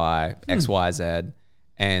triggered by X, Y, Z.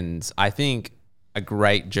 And I think a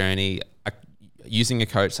great journey using a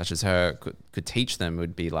coach such as her could teach them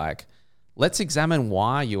would be like, let's examine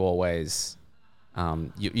why you always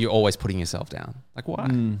you're always putting yourself down. Like why?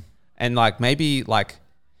 And maybe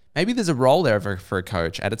there's a role there for a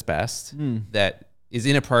coach at its best that is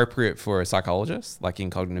inappropriate for a psychologist, like in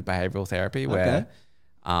cognitive behavioral therapy, where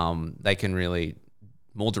they can really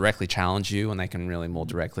more directly challenge you and they can really more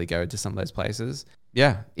directly go to some of those places.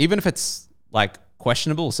 Yeah. Even if it's like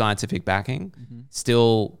questionable scientific backing,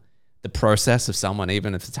 still the process of someone,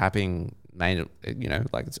 even if it's happening,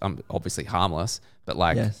 it's obviously harmless, but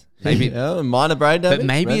maybe minor brain damage. But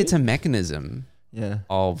maybe it's a mechanism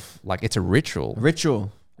of like, it's a ritual.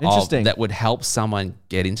 Interesting. That would help someone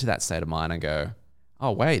get into that state of mind and go,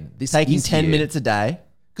 oh, wait, this taking is 10 here. minutes a day.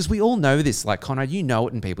 Because we all know this, like Conrad, you know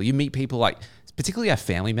it in people. You meet people like, particularly our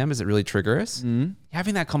family members that really trigger us.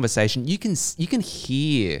 Having that conversation, you can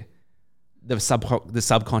hear the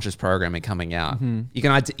subconscious programming coming out. You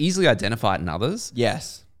can easily identify it in others.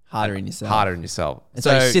 Yes. Harder in yourself. And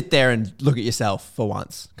so you sit there and look at yourself for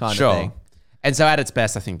once, kind of thing. And so at its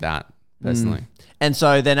best, I think that, personally. And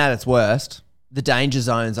so then at its worst, the danger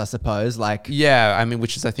zones, I suppose, like... Yeah, I mean,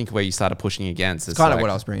 which is, I think, where you started pushing against. It's kind of what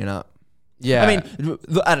I was bringing up. Yeah. I mean,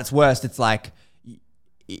 at its worst, it's like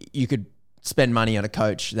you could spend money on a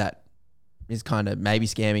coach that is kind of maybe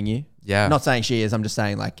scamming you. Yeah. Not saying she is. I'm just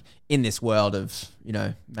saying, like, in this world of,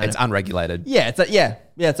 it's unregulated. Yeah,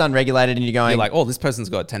 it's unregulated, and you're like, oh, this person's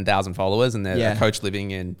got 10,000 followers, and they're a coach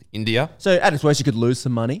living in India. So at its worst, you could lose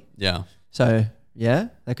some money. Yeah. So yeah,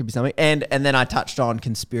 that could be something. And then I touched on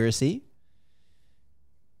conspiracy.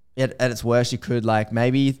 At its worst, you could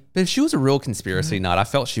maybe. But if she was a real conspiracy nut, I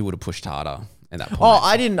felt she would have pushed harder at that point. Oh,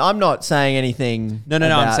 I didn't. I'm not saying anything. No.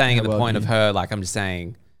 I'm saying at the point of her, I'm just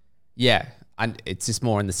saying, yeah. It's just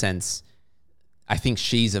more in the sense. I think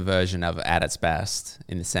she's a version of at its best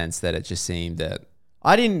in the sense that it just seemed that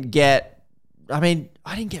I didn't get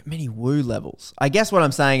many woo levels. I guess what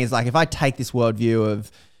I'm saying is if I take this worldview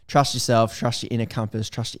of trust yourself, trust your inner compass,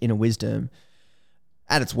 trust your inner wisdom.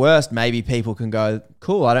 At its worst, maybe people can go,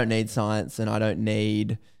 cool, I don't need science and I don't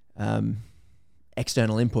need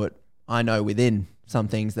external input. I know within some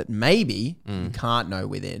things that maybe you can't know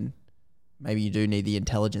within. Maybe you do need the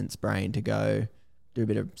intelligence brain to go do a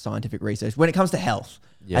bit of scientific research. When it comes to health,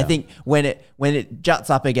 I think when it juts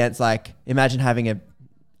up against imagine having an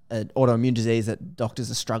autoimmune disease that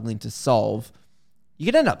doctors are struggling to solve, you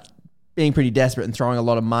could end up being pretty desperate and throwing a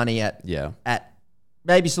lot of money at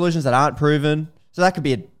maybe solutions that aren't proven. So that could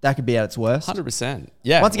be at its worst. 100%.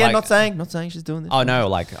 Yeah. Once again, not saying she's doing this. Oh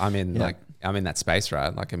no, I'm in that space,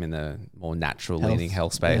 right? I'm in the more natural leaning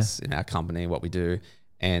health space in our company, what we do.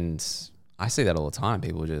 And I see that all the time.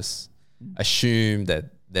 People just assume that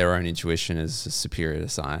their own intuition is superior to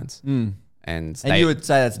science. And you would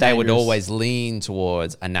say that's dangerous. They would always lean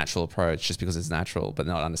towards a natural approach just because it's natural, but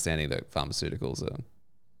not understanding that pharmaceuticals are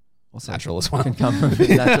natural as well. Can come from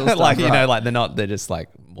natural stuff, they're just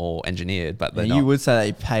more engineered, but they're not. You would say that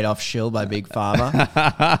you paid off shill by Big Pharma.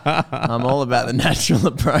 I'm all about the natural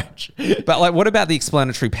approach. But what about the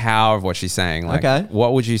explanatory power of what she's saying?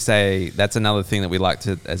 What would you say? That's another thing that we like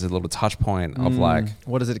to, as a little touch point of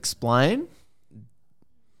what does it explain?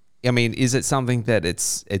 I mean, is it something that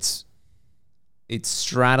it's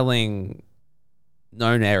straddling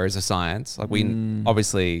known areas of science? We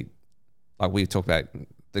obviously, we talked about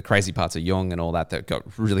the crazy parts of Jung and all that got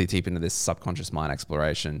really deep into this subconscious mind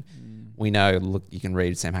exploration. We know, look, you can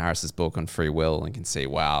read Sam Harris's book on free will and can see,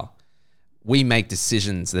 wow, we make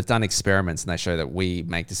decisions. They've done experiments and they show that we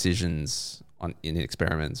make decisions in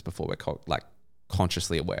experiments before we're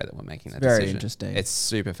consciously aware that we're making that decision. Very interesting. It's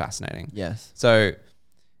super fascinating. Yes. So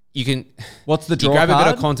you can... What's the draw You grab card? a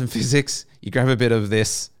bit of quantum physics, you grab a bit of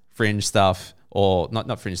this fringe stuff, or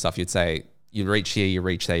not fringe stuff, you'd say... You reach here, you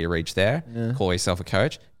reach there, you reach there. Yeah. Call yourself a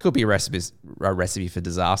coach. Could be a recipe for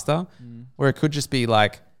disaster, or it could just be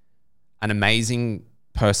an amazing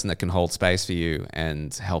person that can hold space for you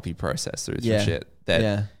and help you process through some shit.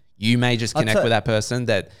 That you may just connect with that person.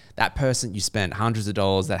 That person you spent hundreds of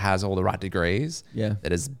dollars that has all the right degrees. Yeah,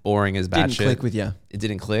 that is boring as bad shit. Didn't click with you. It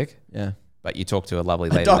didn't click. Yeah, but you talk to a lovely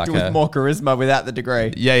A lady doctor like with her. more charisma without the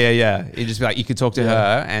degree. Yeah. You just be like, you could talk to Yeah.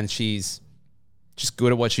 her, and she's just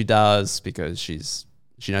good at what she does because she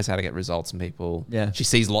knows how to get results in people. Yeah. She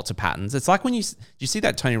sees lots of patterns. It's like when you see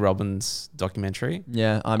that Tony Robbins documentary.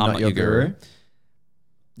 Yeah, I'm not your guru.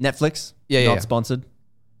 Netflix. Yeah, not yeah. sponsored.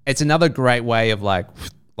 It's another great way of like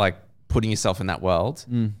putting yourself in that world.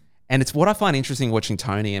 Mm. And it's what I find interesting watching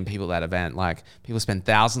Tony and people at that event. Like people spend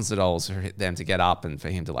thousands of dollars for them to get up and for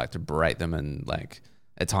him to like to berate them and like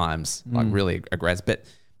at times like really aggressive. But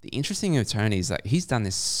the interesting thing with Tony is that he's done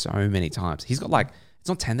this so many times. He's got like, it's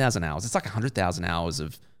not 10,000 hours. It's like 100,000 hours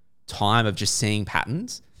of time of just seeing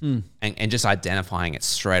patterns and just identifying it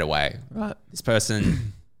straight away. Right. This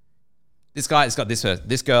person, this guy has got this person,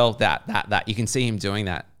 this girl, that. You can see him doing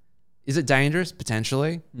that. Is it dangerous?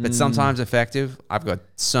 Potentially, but sometimes effective. I've got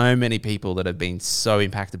so many people that have been so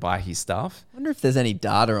impacted by his stuff. I wonder if there's any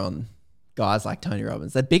data on guys like Tony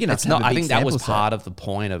Robbins. They're big enough It's to have not. a I big think that was sample set. part of the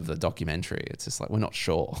point of the documentary. It's just like we're not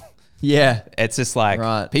sure. Yeah, it's just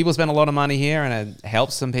like people spend a lot of money here, and it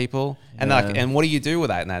helps some people. And Yeah. like, and what do you do with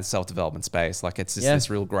that in that self-development space? Like, it's just this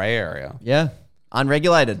real gray area. Yeah,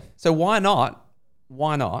 unregulated. So why not?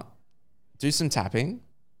 Why not do some tapping?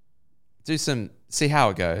 See how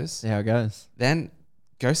it goes. See how it goes. Then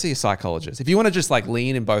go see a psychologist. If you want to just like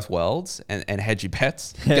lean in both worlds and hedge your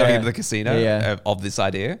bets going Yeah. into the casino Yeah. of this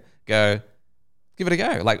idea, go give it a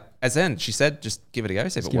go. Like as then she said, just give it a go,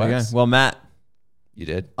 see if it Give it a go. works. Well, Matt, you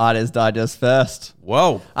did. Artist Digest first.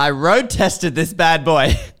 Whoa. I road tested this bad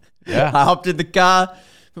boy. Yeah. I hopped in the car,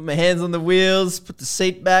 put my hands on the wheels, put the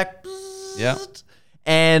seat back. Yeah.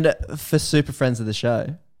 And for super friends of the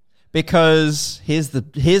show, because here's the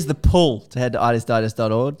pull to head to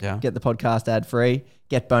artistdigest.org, get the podcast ad free,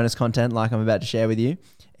 get bonus content like I'm about to share with you,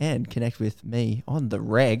 and connect with me on the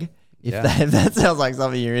reg. If that sounds like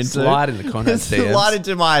something you're into, Slide into Conrad's DMs. Slide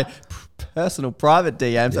into my personal private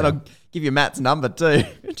DMs, and I'll give you Matt's number too,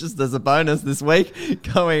 just as a bonus this week,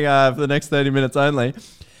 going for the next 30 minutes only.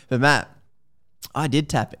 But Matt, I did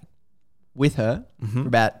tapping with her for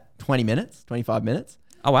about 20 minutes, 25 minutes.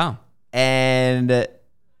 Oh, wow. And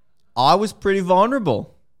I was pretty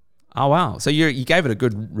vulnerable. Oh, wow. So you gave it a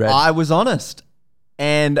good red. I was honest.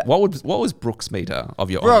 And what was Brooke's meter of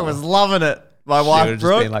your Brooke honor? was loving it. My She wife, would've just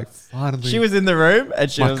Brooke, been like, finally. she was in the room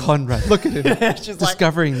and she My was Conrad, look at him. She's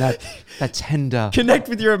discovering that tender connect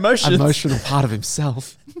with your emotions. emotional part of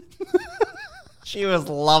himself. She was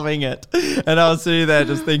loving it. And I was sitting there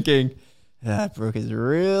just thinking, Brooke is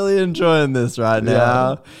really enjoying this right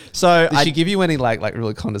now. So Did she give you any like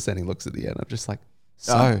really condescending looks at the end? I'm just like,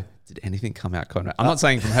 did anything come out, Conrad? I'm not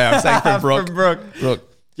saying from her. I'm saying from Brooke. From Brooke. Brooke.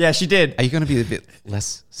 Yeah, she did. Are you going to be a bit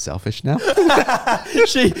less selfish now?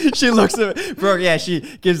 she looks at me. Brooke, yeah, she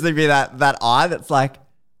gives me that eye that's like,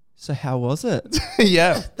 so how was it?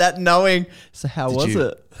 Yeah. That knowing, so how Did was you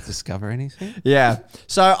it? discover anything? Yeah.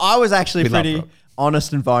 So I was actually We love pretty Brooke.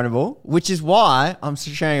 honest and vulnerable, which is why I'm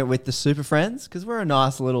sharing it with the super friends, because we're a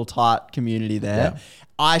nice little tight community there.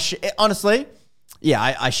 Yeah. Honestly,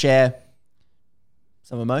 I share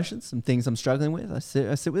some emotions, some things I'm struggling with. I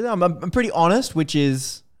sit with it. I'm pretty honest, which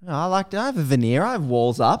is, I have a veneer. I have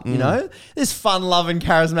walls up, you know. This fun-loving,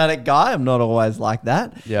 charismatic guy. I'm not always like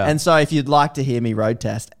that. Yeah. And so if you'd like to hear me road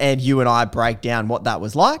test and you and I break down what that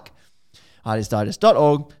was like,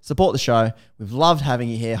 artistdigest.org, support the show. We've loved having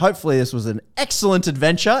you here. Hopefully this was an excellent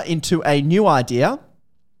adventure into a new idea.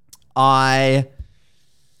 TLDR,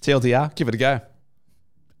 give it a go.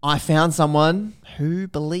 I found someone who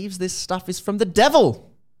believes this stuff is from the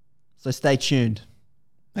devil. So stay tuned.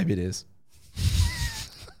 Maybe it is.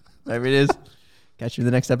 Maybe it is. Catch you in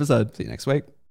the next episode. See you next week.